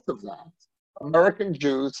result of that, American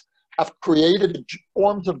Jews have created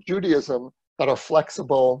forms of Judaism that are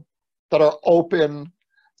flexible, that are open,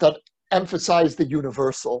 that emphasize the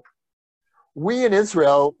universal. We in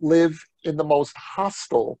Israel live in the most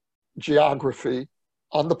hostile geography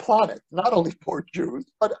on the planet, not only toward Jews,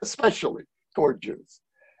 but especially toward Jews.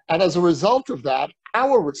 And as a result of that,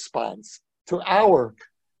 our response to our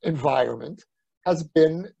environment has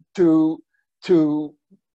been to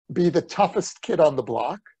be the toughest kid on the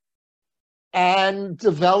block and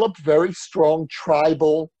develop very strong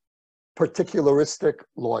tribal, particularistic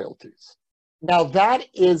loyalties. Now that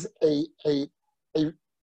is a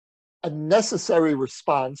necessary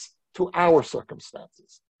response to our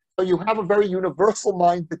circumstances. So you have a very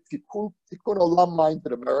universal-minded, tikkun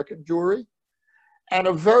olam-minded American Jewry, and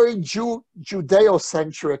a very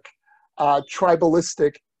Judeo-centric,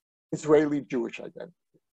 tribalistic Israeli Jewish identity.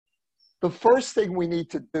 The first thing we need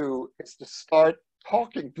to do is to start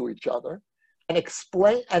talking to each other and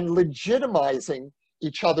explain and legitimizing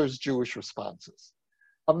each other's Jewish responses.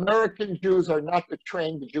 American Jews are not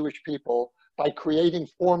betraying the Jewish people by creating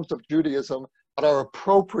forms of Judaism that are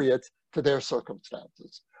appropriate to their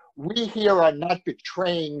circumstances. We here are not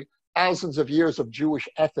betraying thousands of years of Jewish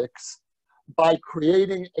ethics by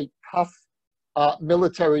creating a tough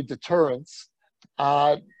military deterrence,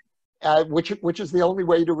 which is the only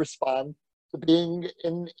way to respond to being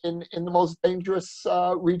in the most dangerous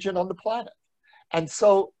region on the planet. And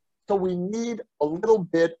so we need a little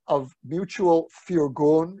bit of mutual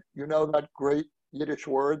firgun, you know, that great Yiddish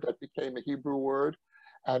word that became a Hebrew word.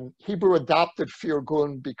 And Hebrew adopted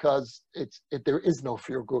firgun because there is no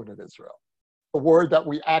firgun in Israel. A word that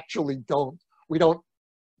we actually we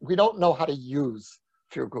don't know how to use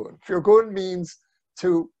firgun. Firgun means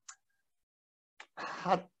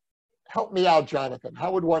help me out, Jonathan.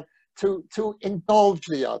 How would one to indulge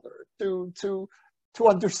the other, to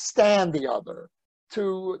understand the other,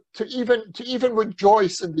 to even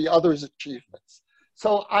rejoice in the other's achievements.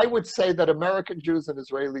 So I would say that American Jews and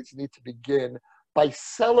Israelis need to begin by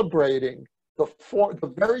celebrating the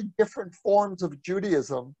very different forms of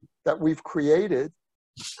Judaism that we've created,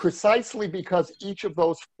 precisely because each of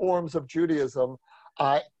those forms of Judaism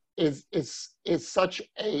is such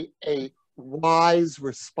a wise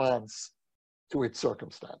response to its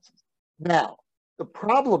circumstances. Now, the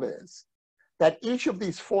problem is that each of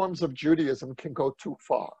these forms of Judaism can go too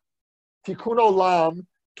far. Tikkun Olam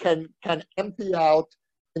can empty out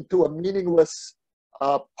into a meaningless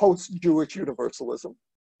post-Jewish universalism.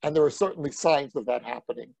 And there are certainly signs of that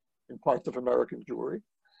happening in parts of American Jewry.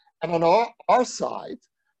 And on our side,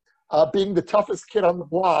 being the toughest kid on the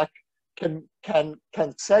block can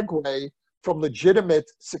segue from legitimate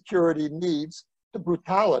security needs to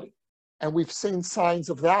brutality. And we've seen signs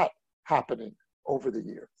of that happening over the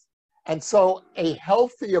years. And so a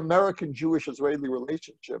healthy American Jewish-Israeli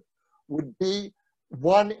relationship would be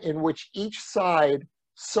one in which each side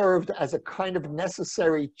served as a kind of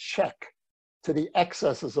necessary check to the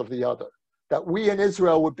excesses of the other. That we in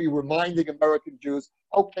Israel would be reminding American Jews,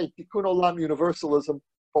 okay, Tikkun Olam universalism,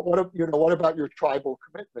 but what about your tribal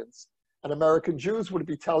commitments? And American Jews would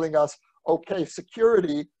be telling us, okay,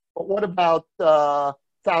 security, but what about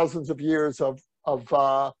thousands of years of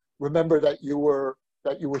remember that you were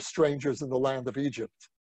strangers in the land of Egypt,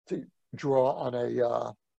 to draw on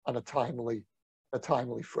a timely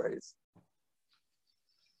phrase.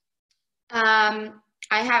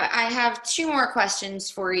 I have two more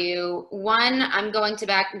questions for you. One, I'm going to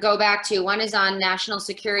go back to. One is on national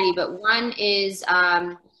security, but one is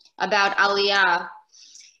about Aliyah.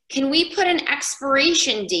 Can we put an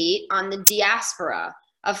expiration date on the diaspora,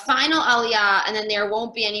 a final Aliyah, and then there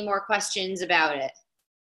won't be any more questions about it?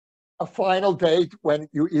 A final date when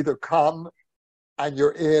you either come and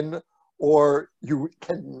you're in, or you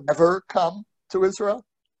can never come to Israel?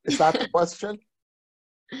 Is that the question?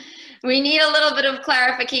 We need a little bit of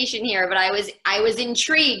clarification here, but I was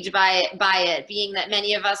intrigued by it, being that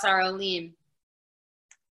many of us are Olim.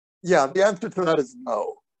 Yeah, the answer to that is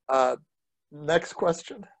no. Next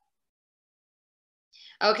question.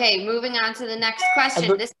 Okay, moving on to the next question.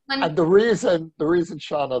 And the reason,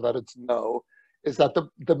 Shana, that it's no, is that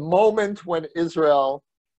the moment when Israel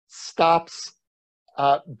stops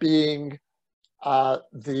being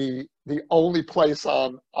the only place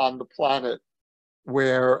on the planet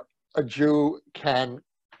where a Jew can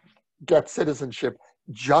get citizenship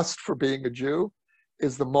just for being a Jew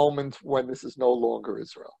is the moment when this is no longer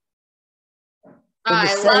Israel. In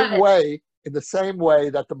the same way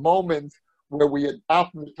that the moment where we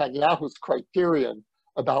adopt Netanyahu's criterion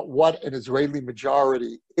about what an Israeli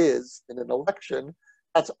majority is in an election,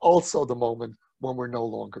 that's also the moment when we're no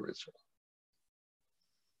longer Israel.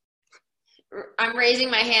 I'm raising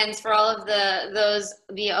my hands for all of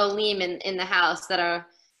the Olim in the house that are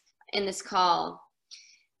in this call.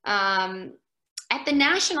 At the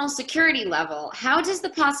national security level, how does the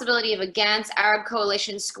possibility of a Gantz Arab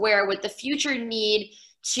coalition square with the future need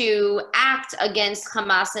to act against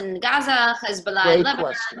Hamas in Gaza, Hezbollah in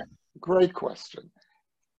Lebanon? Great question.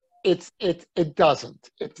 It doesn't.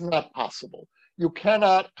 It's not possible. You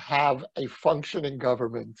cannot have a functioning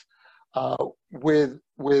government with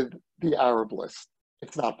the Arab list.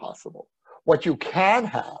 It's not possible. What you can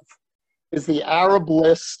have is the Arab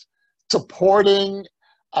list supporting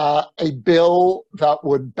a bill that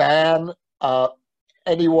would ban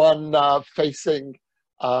anyone facing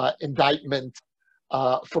indictment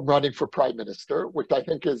from running for prime minister, which I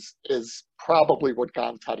think is probably what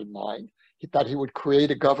Gantz had in mind, that he would create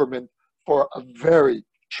a government for a very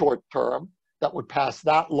short term that would pass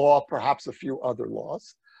that law, perhaps a few other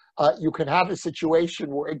laws. You can have a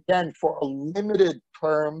situation where, again, for a limited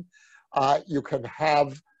term, you can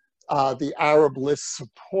have the Arab list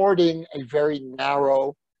supporting a very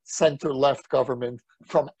narrow center-left government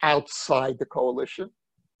from outside the coalition.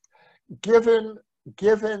 Given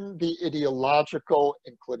the ideological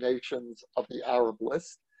inclinations of the Arab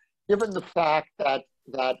list, given the fact that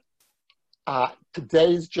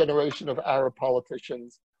today's generation of Arab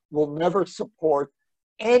politicians will never support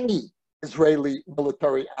any Israeli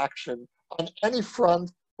military action on any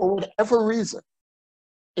front for whatever reason,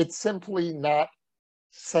 it's simply not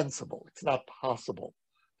sensible. It's not possible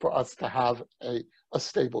for us to have a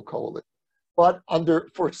stable coalition. But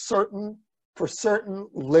for certain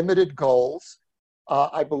limited goals,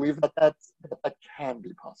 I believe that can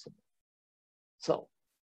be possible. So.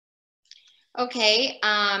 Okay.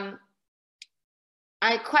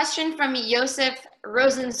 A question from Yosef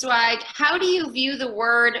Rosenzweig. How do you view the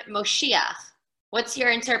word Moshiach? What's your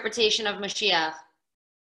interpretation of Moshiach?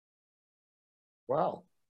 Wow.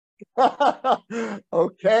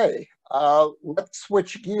 Okay. Let's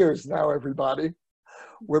switch gears now, everybody.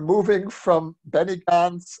 We're moving from Benny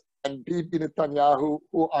Gantz and Bibi Netanyahu,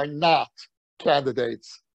 who are not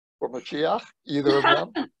candidates for Mashiach, either of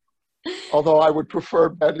them. Although I would prefer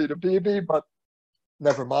Benny to Bibi, but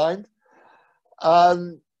never mind.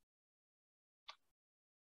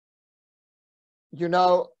 You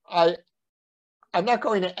know, I'm not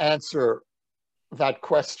going to answer that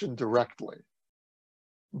question directly,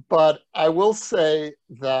 but I will say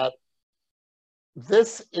that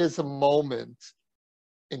this is a moment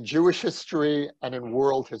in Jewish history and in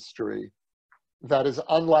world history that is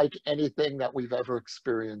unlike anything that we've ever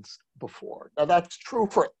experienced before. Now, that's true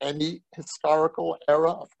for any historical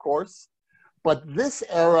era, of course, but this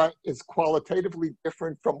era is qualitatively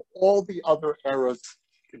different from all the other eras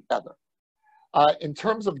together. In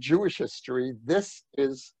terms of Jewish history, this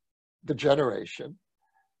is the generation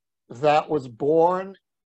that was born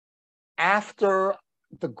after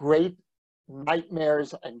the great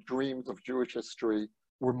nightmares and dreams of Jewish history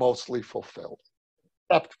were mostly fulfilled,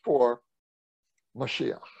 except for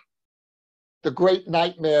Mashiach. The great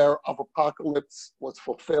nightmare of apocalypse was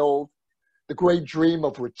fulfilled. The great dream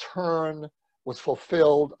of return was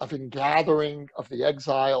fulfilled, of ingathering of the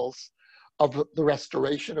exiles, of the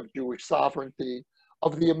restoration of Jewish sovereignty,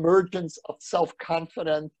 of the emergence of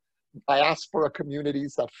self-confident diaspora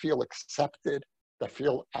communities that feel accepted, that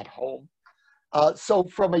feel at home. So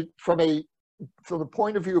from the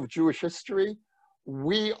point of view of Jewish history,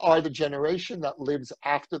 we are the generation that lives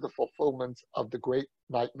after the fulfillment of the great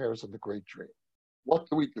nightmares and the great dream. What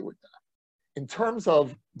do we do with that? In terms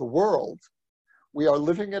of the world, we are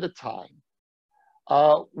living at a time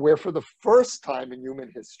where for the first time in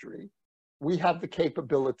human history, we have the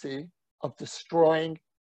capability of destroying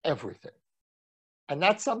everything. And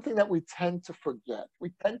that's something that we tend to forget.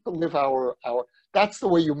 We tend to live that's the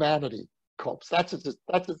way humanity copes. That's its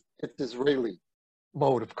Israeli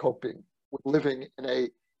mode of coping. We're living in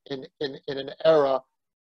an era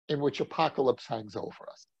in which apocalypse hangs over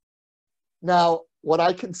us. Now, what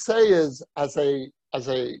I can say is, as a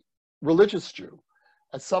religious Jew,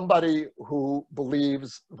 as somebody who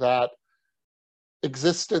believes that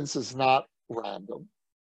existence is not random,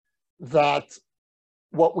 that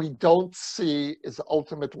what we don't see is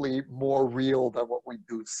ultimately more real than what we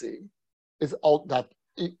do see,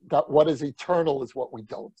 that what is eternal is what we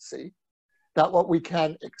don't see, that what we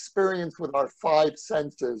can experience with our five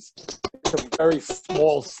senses is a very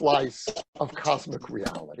small slice of cosmic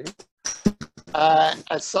reality.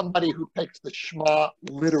 As somebody who takes the Shema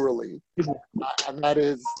literally, and that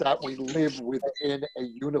is that we live within a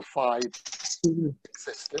unified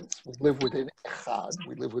existence. We live within Echad.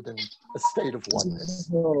 We live within a state of oneness.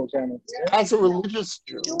 As a religious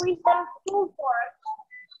Jew, Please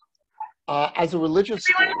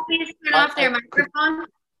turn off their microphone.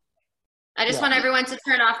 I just want everyone to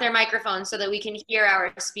turn off their microphone so that we can hear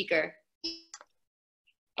our speaker.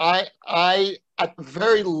 I at the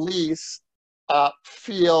very least,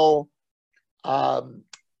 feel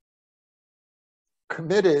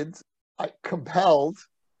compelled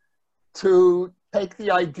to take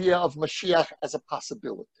the idea of Mashiach as a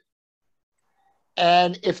possibility.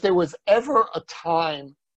 And if there was ever a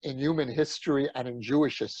time in human history and in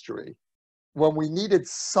Jewish history when we needed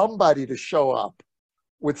somebody to show up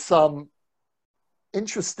with some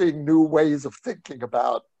interesting new ways of thinking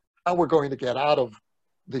about how we're going to get out of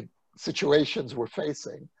the situations we're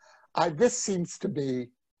facing, this seems to be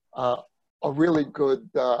a really good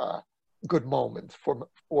moment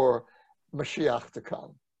for Mashiach to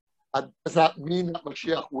come. Does that mean that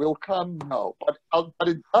Mashiach will come? No, but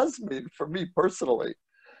it does mean, for me personally,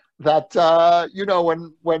 that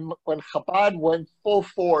when Chabad went full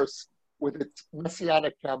force with its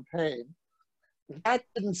messianic campaign, that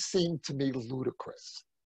didn't seem to me ludicrous.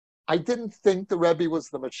 I didn't think the Rebbe was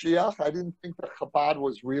the Mashiach. I didn't think that Chabad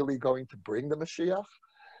was really going to bring the Mashiach.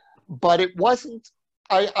 But it wasn't.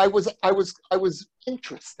 I was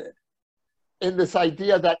interested in this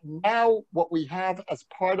idea that now what we have as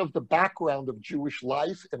part of the background of Jewish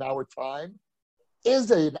life in our time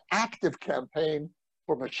is an active campaign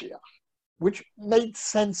for Mashiach, which made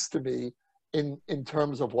sense to me in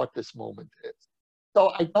terms of what this moment is.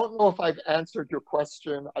 So I don't know if I've answered your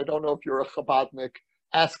question. I don't know if you're a Chabadnik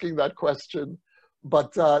asking that question,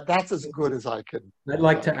 but that's as good as I can. I'd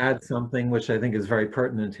like to add something which I think is very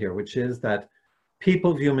pertinent here, which is that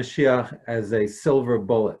people view Mashiach as a silver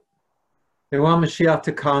bullet. They want Mashiach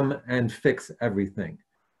to come and fix everything.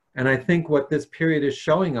 And I think what this period is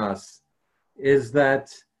showing us is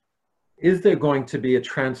that, is there going to be a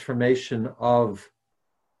transformation of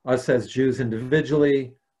us as Jews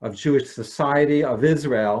individually, of Jewish society, of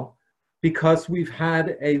Israel, because we've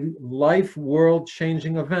had a life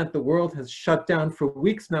world-changing event. The world has shut down for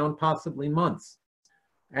weeks now and possibly months.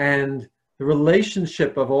 And the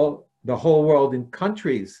relationship of the whole world in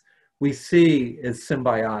countries we see is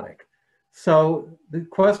symbiotic. So the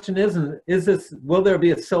question will there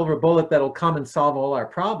be a silver bullet that'll come and solve all our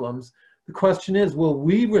problems? The question is, will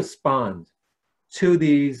we respond to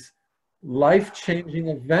these life-changing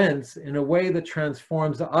events in a way that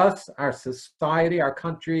transforms us, our society, our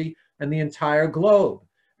country, and the entire globe?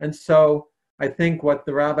 And so I think what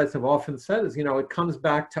the rabbis have often said is, it comes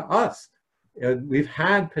back to us. We've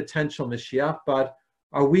had potential Mashiach, but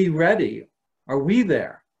are we ready? Are we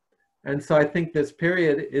there? And so I think this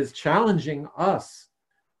period is challenging us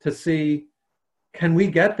to see, can we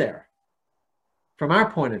get there from our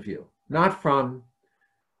point of view, not from,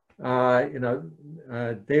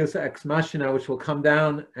 Deus ex machina, which will come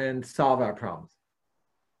down and solve our problems.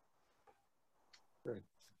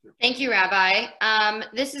 Thank you, Rabbi.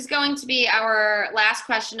 This is going to be our last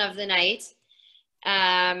question of the night.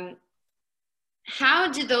 How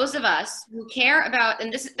do those of us who care about,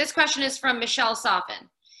 and this question is from Michelle Soffin.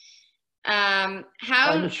 Hi,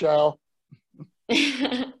 Michelle.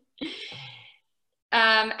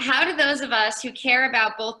 How do those of us who care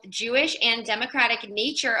about both the Jewish and democratic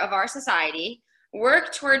nature of our society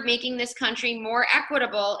work toward making this country more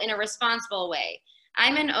equitable in a responsible way?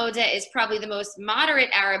 Ayman Odeh is probably the most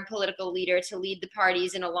moderate Arab political leader to lead the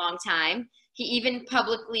parties in a long time. He even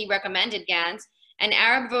publicly recommended Gantz, and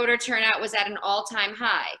Arab voter turnout was at an all-time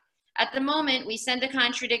high. At the moment, we send a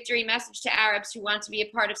contradictory message to Arabs who want to be a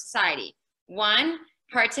part of society. 1,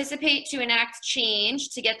 participate to enact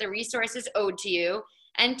change to get the resources owed to you.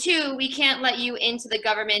 And 2, we can't let you into the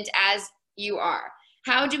government as you are.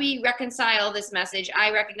 How do we reconcile this message?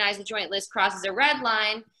 I recognize the Joint List crosses a red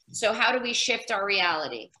line. So how do we shift our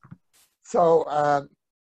reality? So,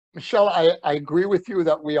 Michelle, I agree with you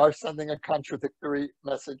that we are sending a contradictory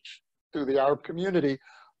message to the Arab community,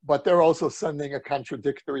 but they're also sending a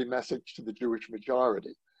contradictory message to the Jewish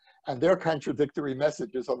majority. And their contradictory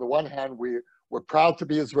messages, on the one hand, we're proud to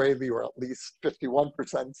be Israeli, or at least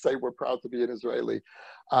 51% say we're proud to be an Israeli.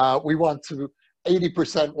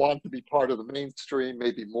 80% want to be part of the mainstream,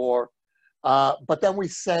 maybe more. But then we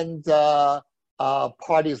send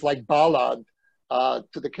parties like Balad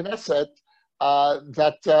to the Knesset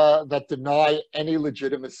that deny any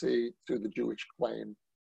legitimacy to the Jewish claim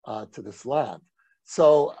to this land.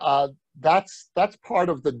 So that's part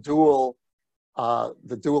of the dual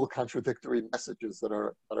contradictory messages that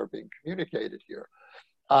are being communicated here.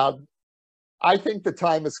 I think the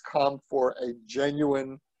time has come for a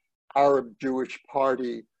genuine Arab Jewish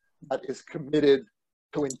party that is committed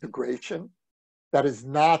to integration, that is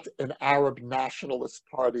not an Arab nationalist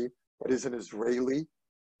party, but is an Israeli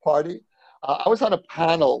party. I was on a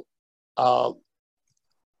panel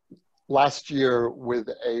last year with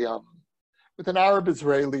an Arab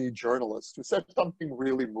Israeli journalist who said something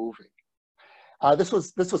really moving. This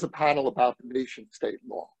was a panel about the nation-state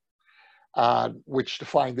law, which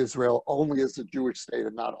defined Israel only as a Jewish state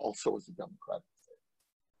and not also as a democratic state.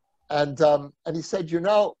 And he said,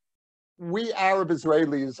 we Arab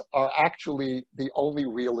Israelis are actually the only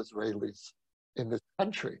real Israelis in this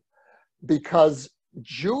country, because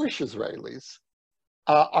Jewish Israelis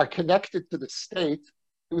are connected to the state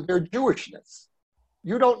through their Jewishness.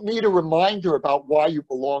 You don't need a reminder about why you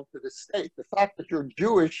belong to the state. The fact that you're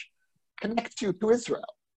Jewish connects you to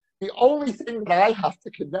Israel. The only thing that I have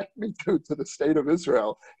to connect me to the state of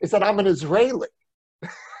Israel is that I'm an Israeli.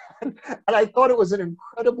 And I thought it was an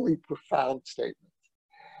incredibly profound statement.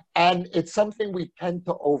 And it's something we tend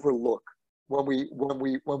to overlook when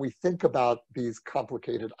we think about these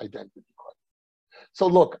complicated identity questions. So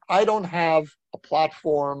look, I don't have a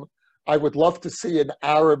platform. I would love to see an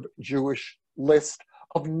Arab Jewish list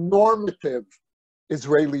of normative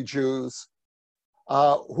Israeli Jews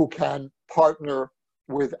who can partner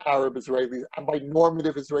with Arab Israelis. And by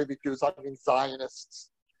normative Israeli Jews, I mean Zionists,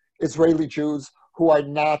 Israeli Jews who are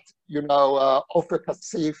not, Ofer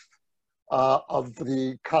Kassif of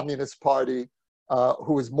the Communist Party,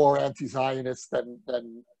 who is more anti-Zionist than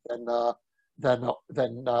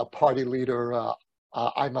party leader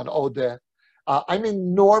Ayman Odeh. I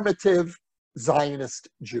mean normative Zionist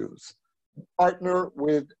Jews. Partner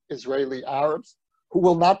with Israeli Arabs who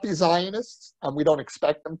will not be Zionists, and we don't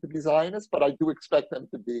expect them to be Zionists, but I do expect them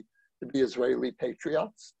to be Israeli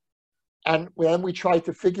patriots. And then we try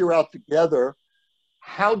to figure out together,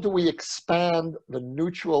 how do we expand the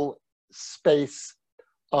neutral space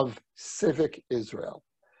of civic Israel?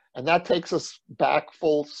 And that takes us back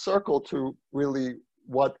full circle to really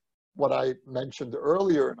what I mentioned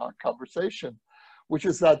earlier in our conversation, which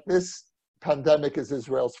is that this pandemic is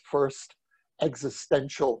Israel's first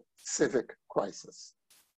existential civic crisis.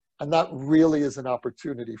 And that really is an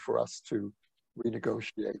opportunity for us to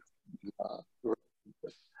renegotiate the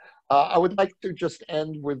relationship. I would like to just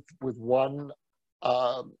end with one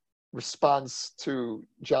response to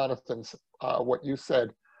Jonathan's, what you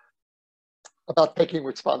said about taking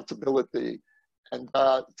responsibility, and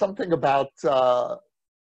something about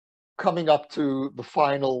coming up to the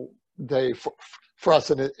final day for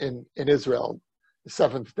us in Israel, the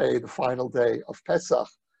seventh day, the final day of Pesach,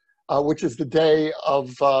 which is the day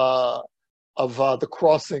of the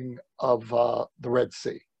crossing of the Red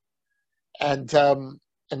Sea, and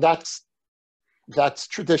that's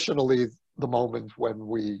traditionally the moment when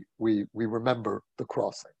we remember the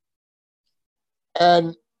crossing.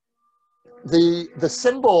 And the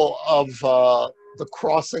symbol of the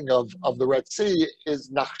crossing of the Red Sea is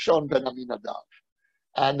Nachshon ben Aminadav.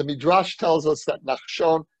 And the Midrash tells us that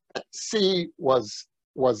Nachshon, that sea was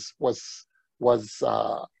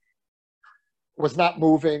not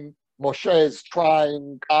moving. Moshe is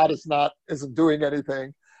trying, God isn't doing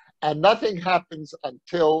anything. And nothing happens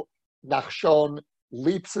until Nachshon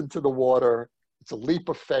leaps into the water. It's a leap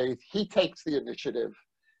of faith. He takes the initiative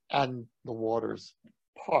and the waters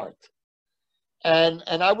part. And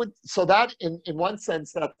I would, so that in one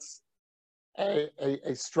sense, that's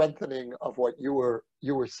a strengthening of what you were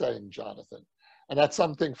saying, Jonathan. And that's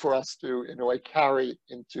something for us to, in a way, carry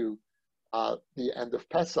into the end of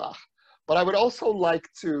Pesach. But I would also like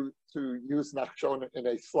to use Nachshon in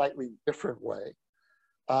a slightly different way.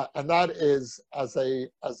 And that is as a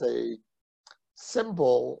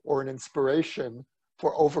symbol or an inspiration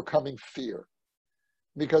for overcoming fear.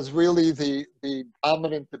 Because really the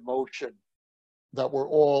dominant emotion that we're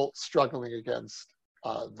all struggling against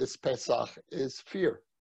this Pesach is fear.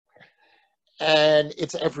 And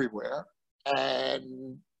it's everywhere.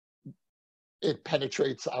 And it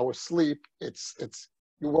penetrates our sleep. It's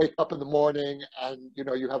you wake up in the morning and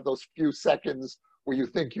you have those few seconds where you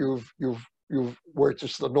think you've worked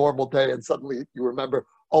just a normal day, and suddenly you remember,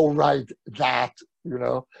 oh right, that,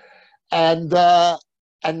 And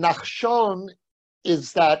Nachshon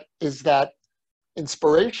is that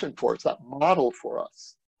inspiration for us, that model for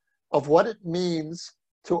us of what it means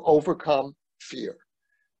to overcome fear.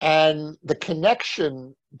 And the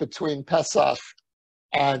connection between Pesach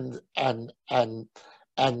and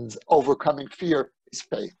overcoming fear is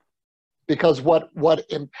faith. Because what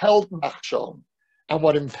impelled Nachshon and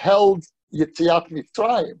what impelled Yetziat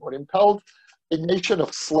Mitzrayim, what impelled a nation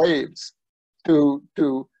of slaves to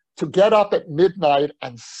get up at midnight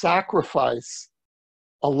and sacrifice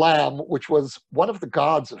a lamb, which was one of the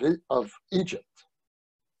gods of Egypt,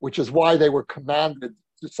 which is why they were commanded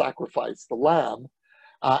to sacrifice the lamb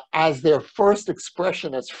as their first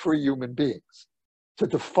expression as free human beings, to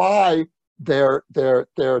defy their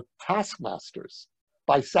taskmasters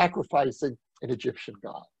by sacrificing an Egyptian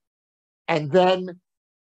god, and then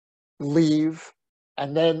leave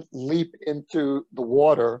and then leap into the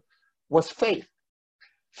water was faith.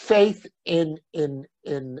 Faith in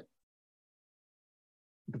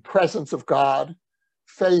the presence of God,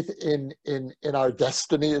 faith in our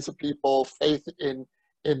destiny as a people, faith in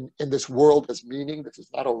this world as meaning. This is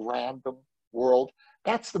not a random world.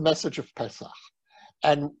 That's the message of Pesach.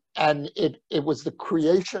 And it was the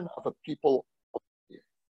creation of a people.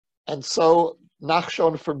 And so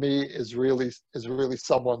Nachshon for me is really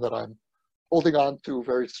someone that I'm holding on to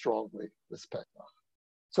very strongly this Pesach.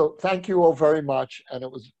 So thank you all very much, and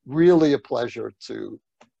it was really a pleasure to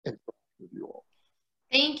interact with you all.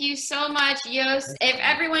 Thank you so much, Yost. If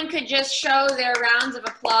everyone could just show their rounds of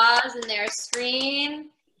applause in their screen,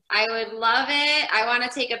 I would love it. I want to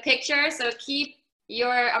take a picture, so keep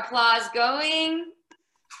your applause going.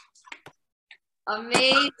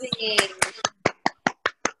 Amazing.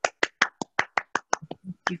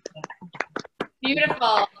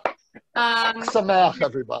 Beautiful. Sameach,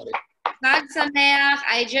 everybody. Chag Sameach.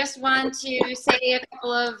 I just want to say a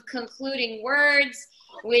couple of concluding words,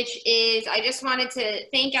 which is I just wanted to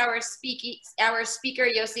thank our speaker,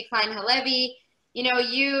 Yossi Klein Halevi.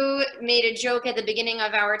 You made a joke at the beginning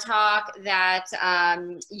of our talk that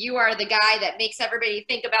you are the guy that makes everybody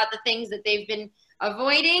think about the things that they've been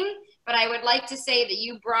avoiding. But I would like to say that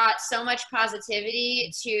you brought so much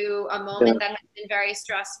positivity to a moment that has been very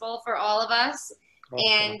stressful for all of us.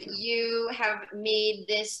 And you have made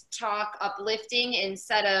this talk uplifting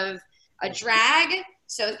instead of a drag.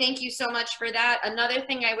 So thank you so much for that. Another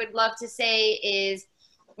thing I would love to say is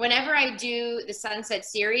whenever I do the Sunset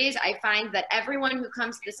Series, I find that everyone who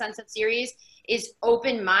comes to the Sunset Series is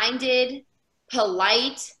open-minded,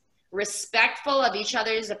 polite, respectful of each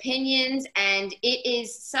other's opinions. And it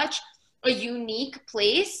is such a unique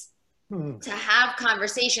place to have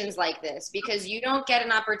conversations like this, because you don't get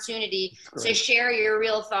an opportunity to share your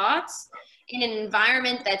real thoughts in an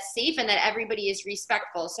environment that's safe and that everybody is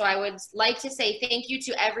respectful. So I would like to say thank you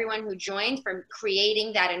to everyone who joined for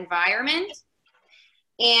creating that environment.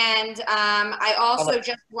 And I also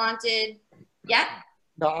just wanted,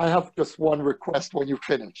 No, I have just one request when you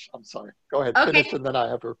finish. I'm sorry. Go ahead, finish, and then I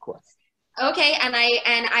have a request. Okay, and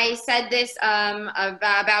I said this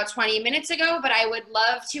about 20 minutes ago, but I would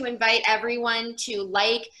love to invite everyone to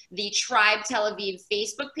like the Tribe Tel Aviv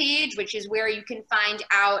Facebook page, which is where you can find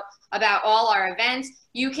out about all our events.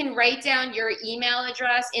 You can write down your email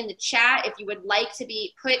address in the chat if you would like to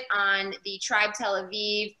be put on the Tribe Tel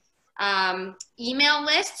Aviv email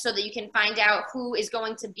list, so that you can find out who is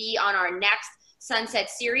going to be on our next Sunset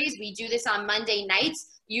series. We do this on Monday nights.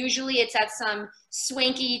 Usually it's at some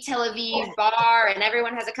swanky Tel Aviv bar and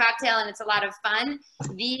everyone has a cocktail and it's a lot of fun.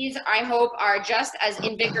 These, I hope, are just as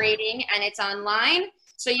invigorating, and it's online.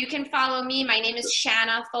 So you can follow me. My name is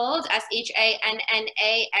Shanna Fuld,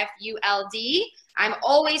 SHANNAFULD. I'm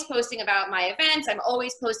always posting about my events. I'm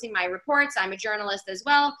always posting my reports. I'm a journalist as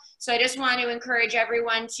well. So I just want to encourage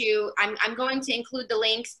everyone to, I'm going to include the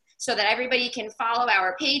links so that everybody can follow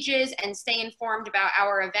our pages and stay informed about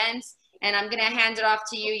our events. And I'm going to hand it off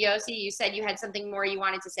to you, Yossi. You said you had something more you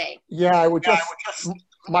wanted to say. Yeah, I would just,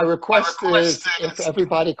 my request is if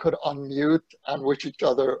everybody could unmute and wish each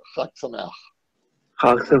other Chag Sameach.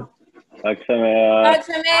 Chag Sameach. Chag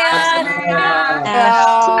Sameach.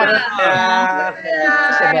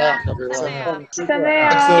 Chag Sameach.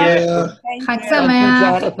 Chag Sameach,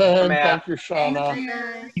 Jonathan. Thank you, Shana.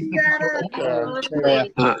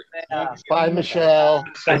 Bye, Michelle.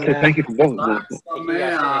 Thank you for both of them.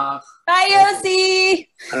 Bye, Yossi.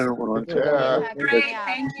 I don't know what I'm Great,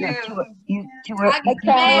 thank you.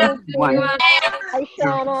 Hi,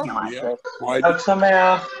 Shana. Chag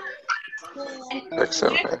Sameach. Because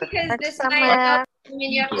this night,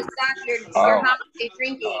 you have to stop your holiday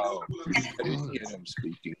drinking. I didn't hear them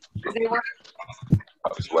speaking. They were I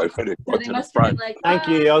was waiting to go to the front. Thank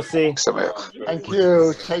you, Yossi. Thank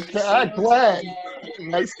you. Take care. Glenn,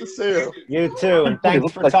 nice to see you. You too, and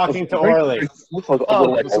thanks for talking to Orly.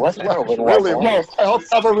 Oh, really? Well, I hope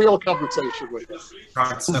to have a real conversation with you.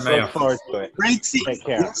 Look forward to it. Take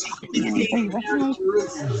care. Thank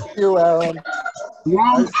you, Aaron.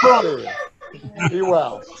 Nice to see you. Be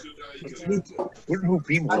well.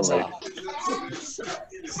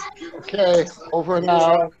 Okay, over and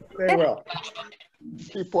out. Stay well.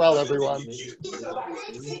 Keep well, everyone.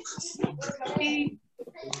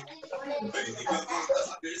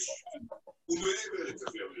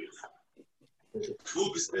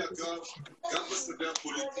 כמו בשדה הקרב, גם בשדה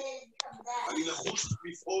הפוליטי, אני נחוש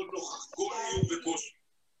לפעול נוכח כל איום וקושי.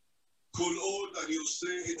 כל עוד אני עושה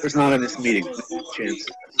את There's not in this meeting, chance.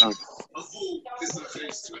 עבור אזרחי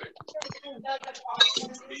ישראל.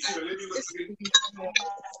 אני שלם עם עצמי,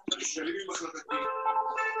 אני שלם עם החלטתי,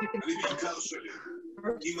 אני בעיקר שלם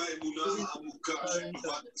עם האמונה העמוקה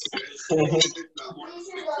שטובת ישראל חייבת לעמוד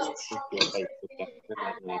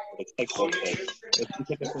לפני כל שיקול.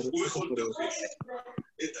 ובכל דרכי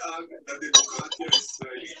אדאג לדמוקרטיה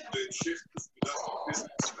הישראלית בהמשך תפקידה של כנסת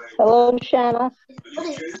ישראל. Hello, Shanna.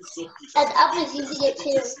 And up is using it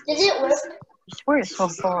too. Does it work? Where is so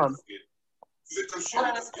fog?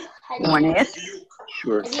 You want it?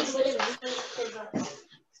 Sure.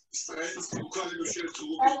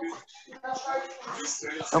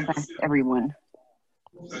 Go back, everyone.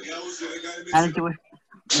 How to do it?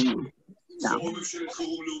 No.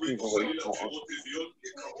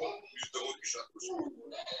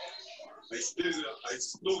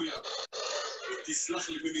 ההיסטוריה תסלח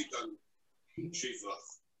למי מאיתנו שיברח.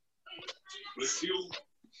 לסיום,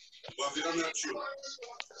 באווירה מהתשובה,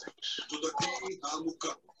 תודתי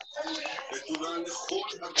העמוקה נתונה לכל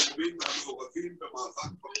הגורמים המעורבים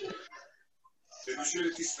במאבק בקור,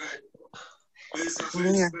 בממשלת ישראל, באזרחי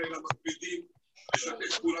ישראל המקפידים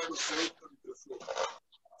לשתף פעולה עם הנחיות המתרפות,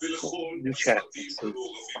 ולכל הצוותים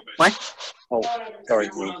המעורבים בהם.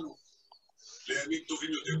 לכולנו, לימים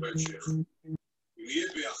טובים יותר בהמשך. נהיה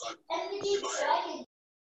ביחד, נבחר.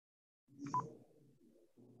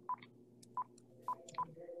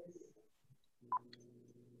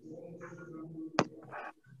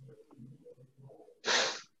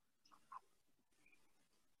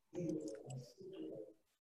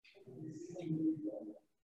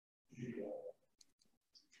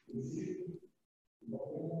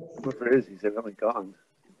 Whoever it is, he's evidently gone.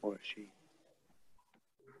 Or she.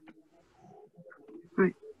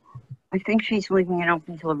 Right. I think she's leaving it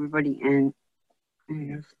open to everybody, and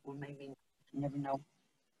well, maybe you never know.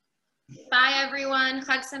 Bye, everyone.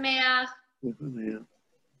 Chag Sameach. Yeah.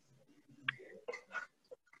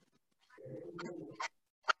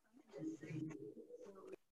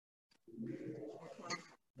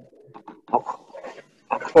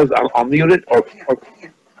 I'll close. I'll mute it or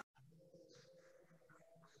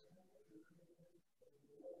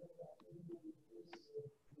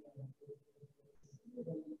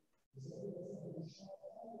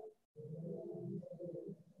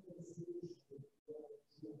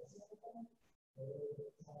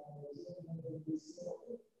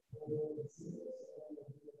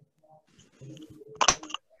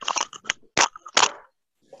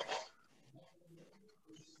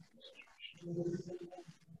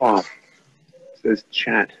off. It says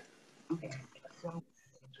chat.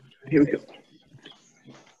 Here we go.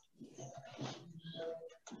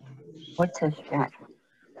 What says chat?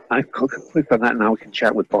 I click on that, now we can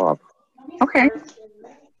chat with Bob. Okay.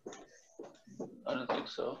 I don't think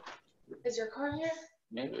so. Is your car here?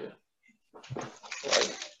 Maybe. I'm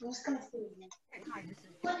just gonna see.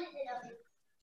 What is it?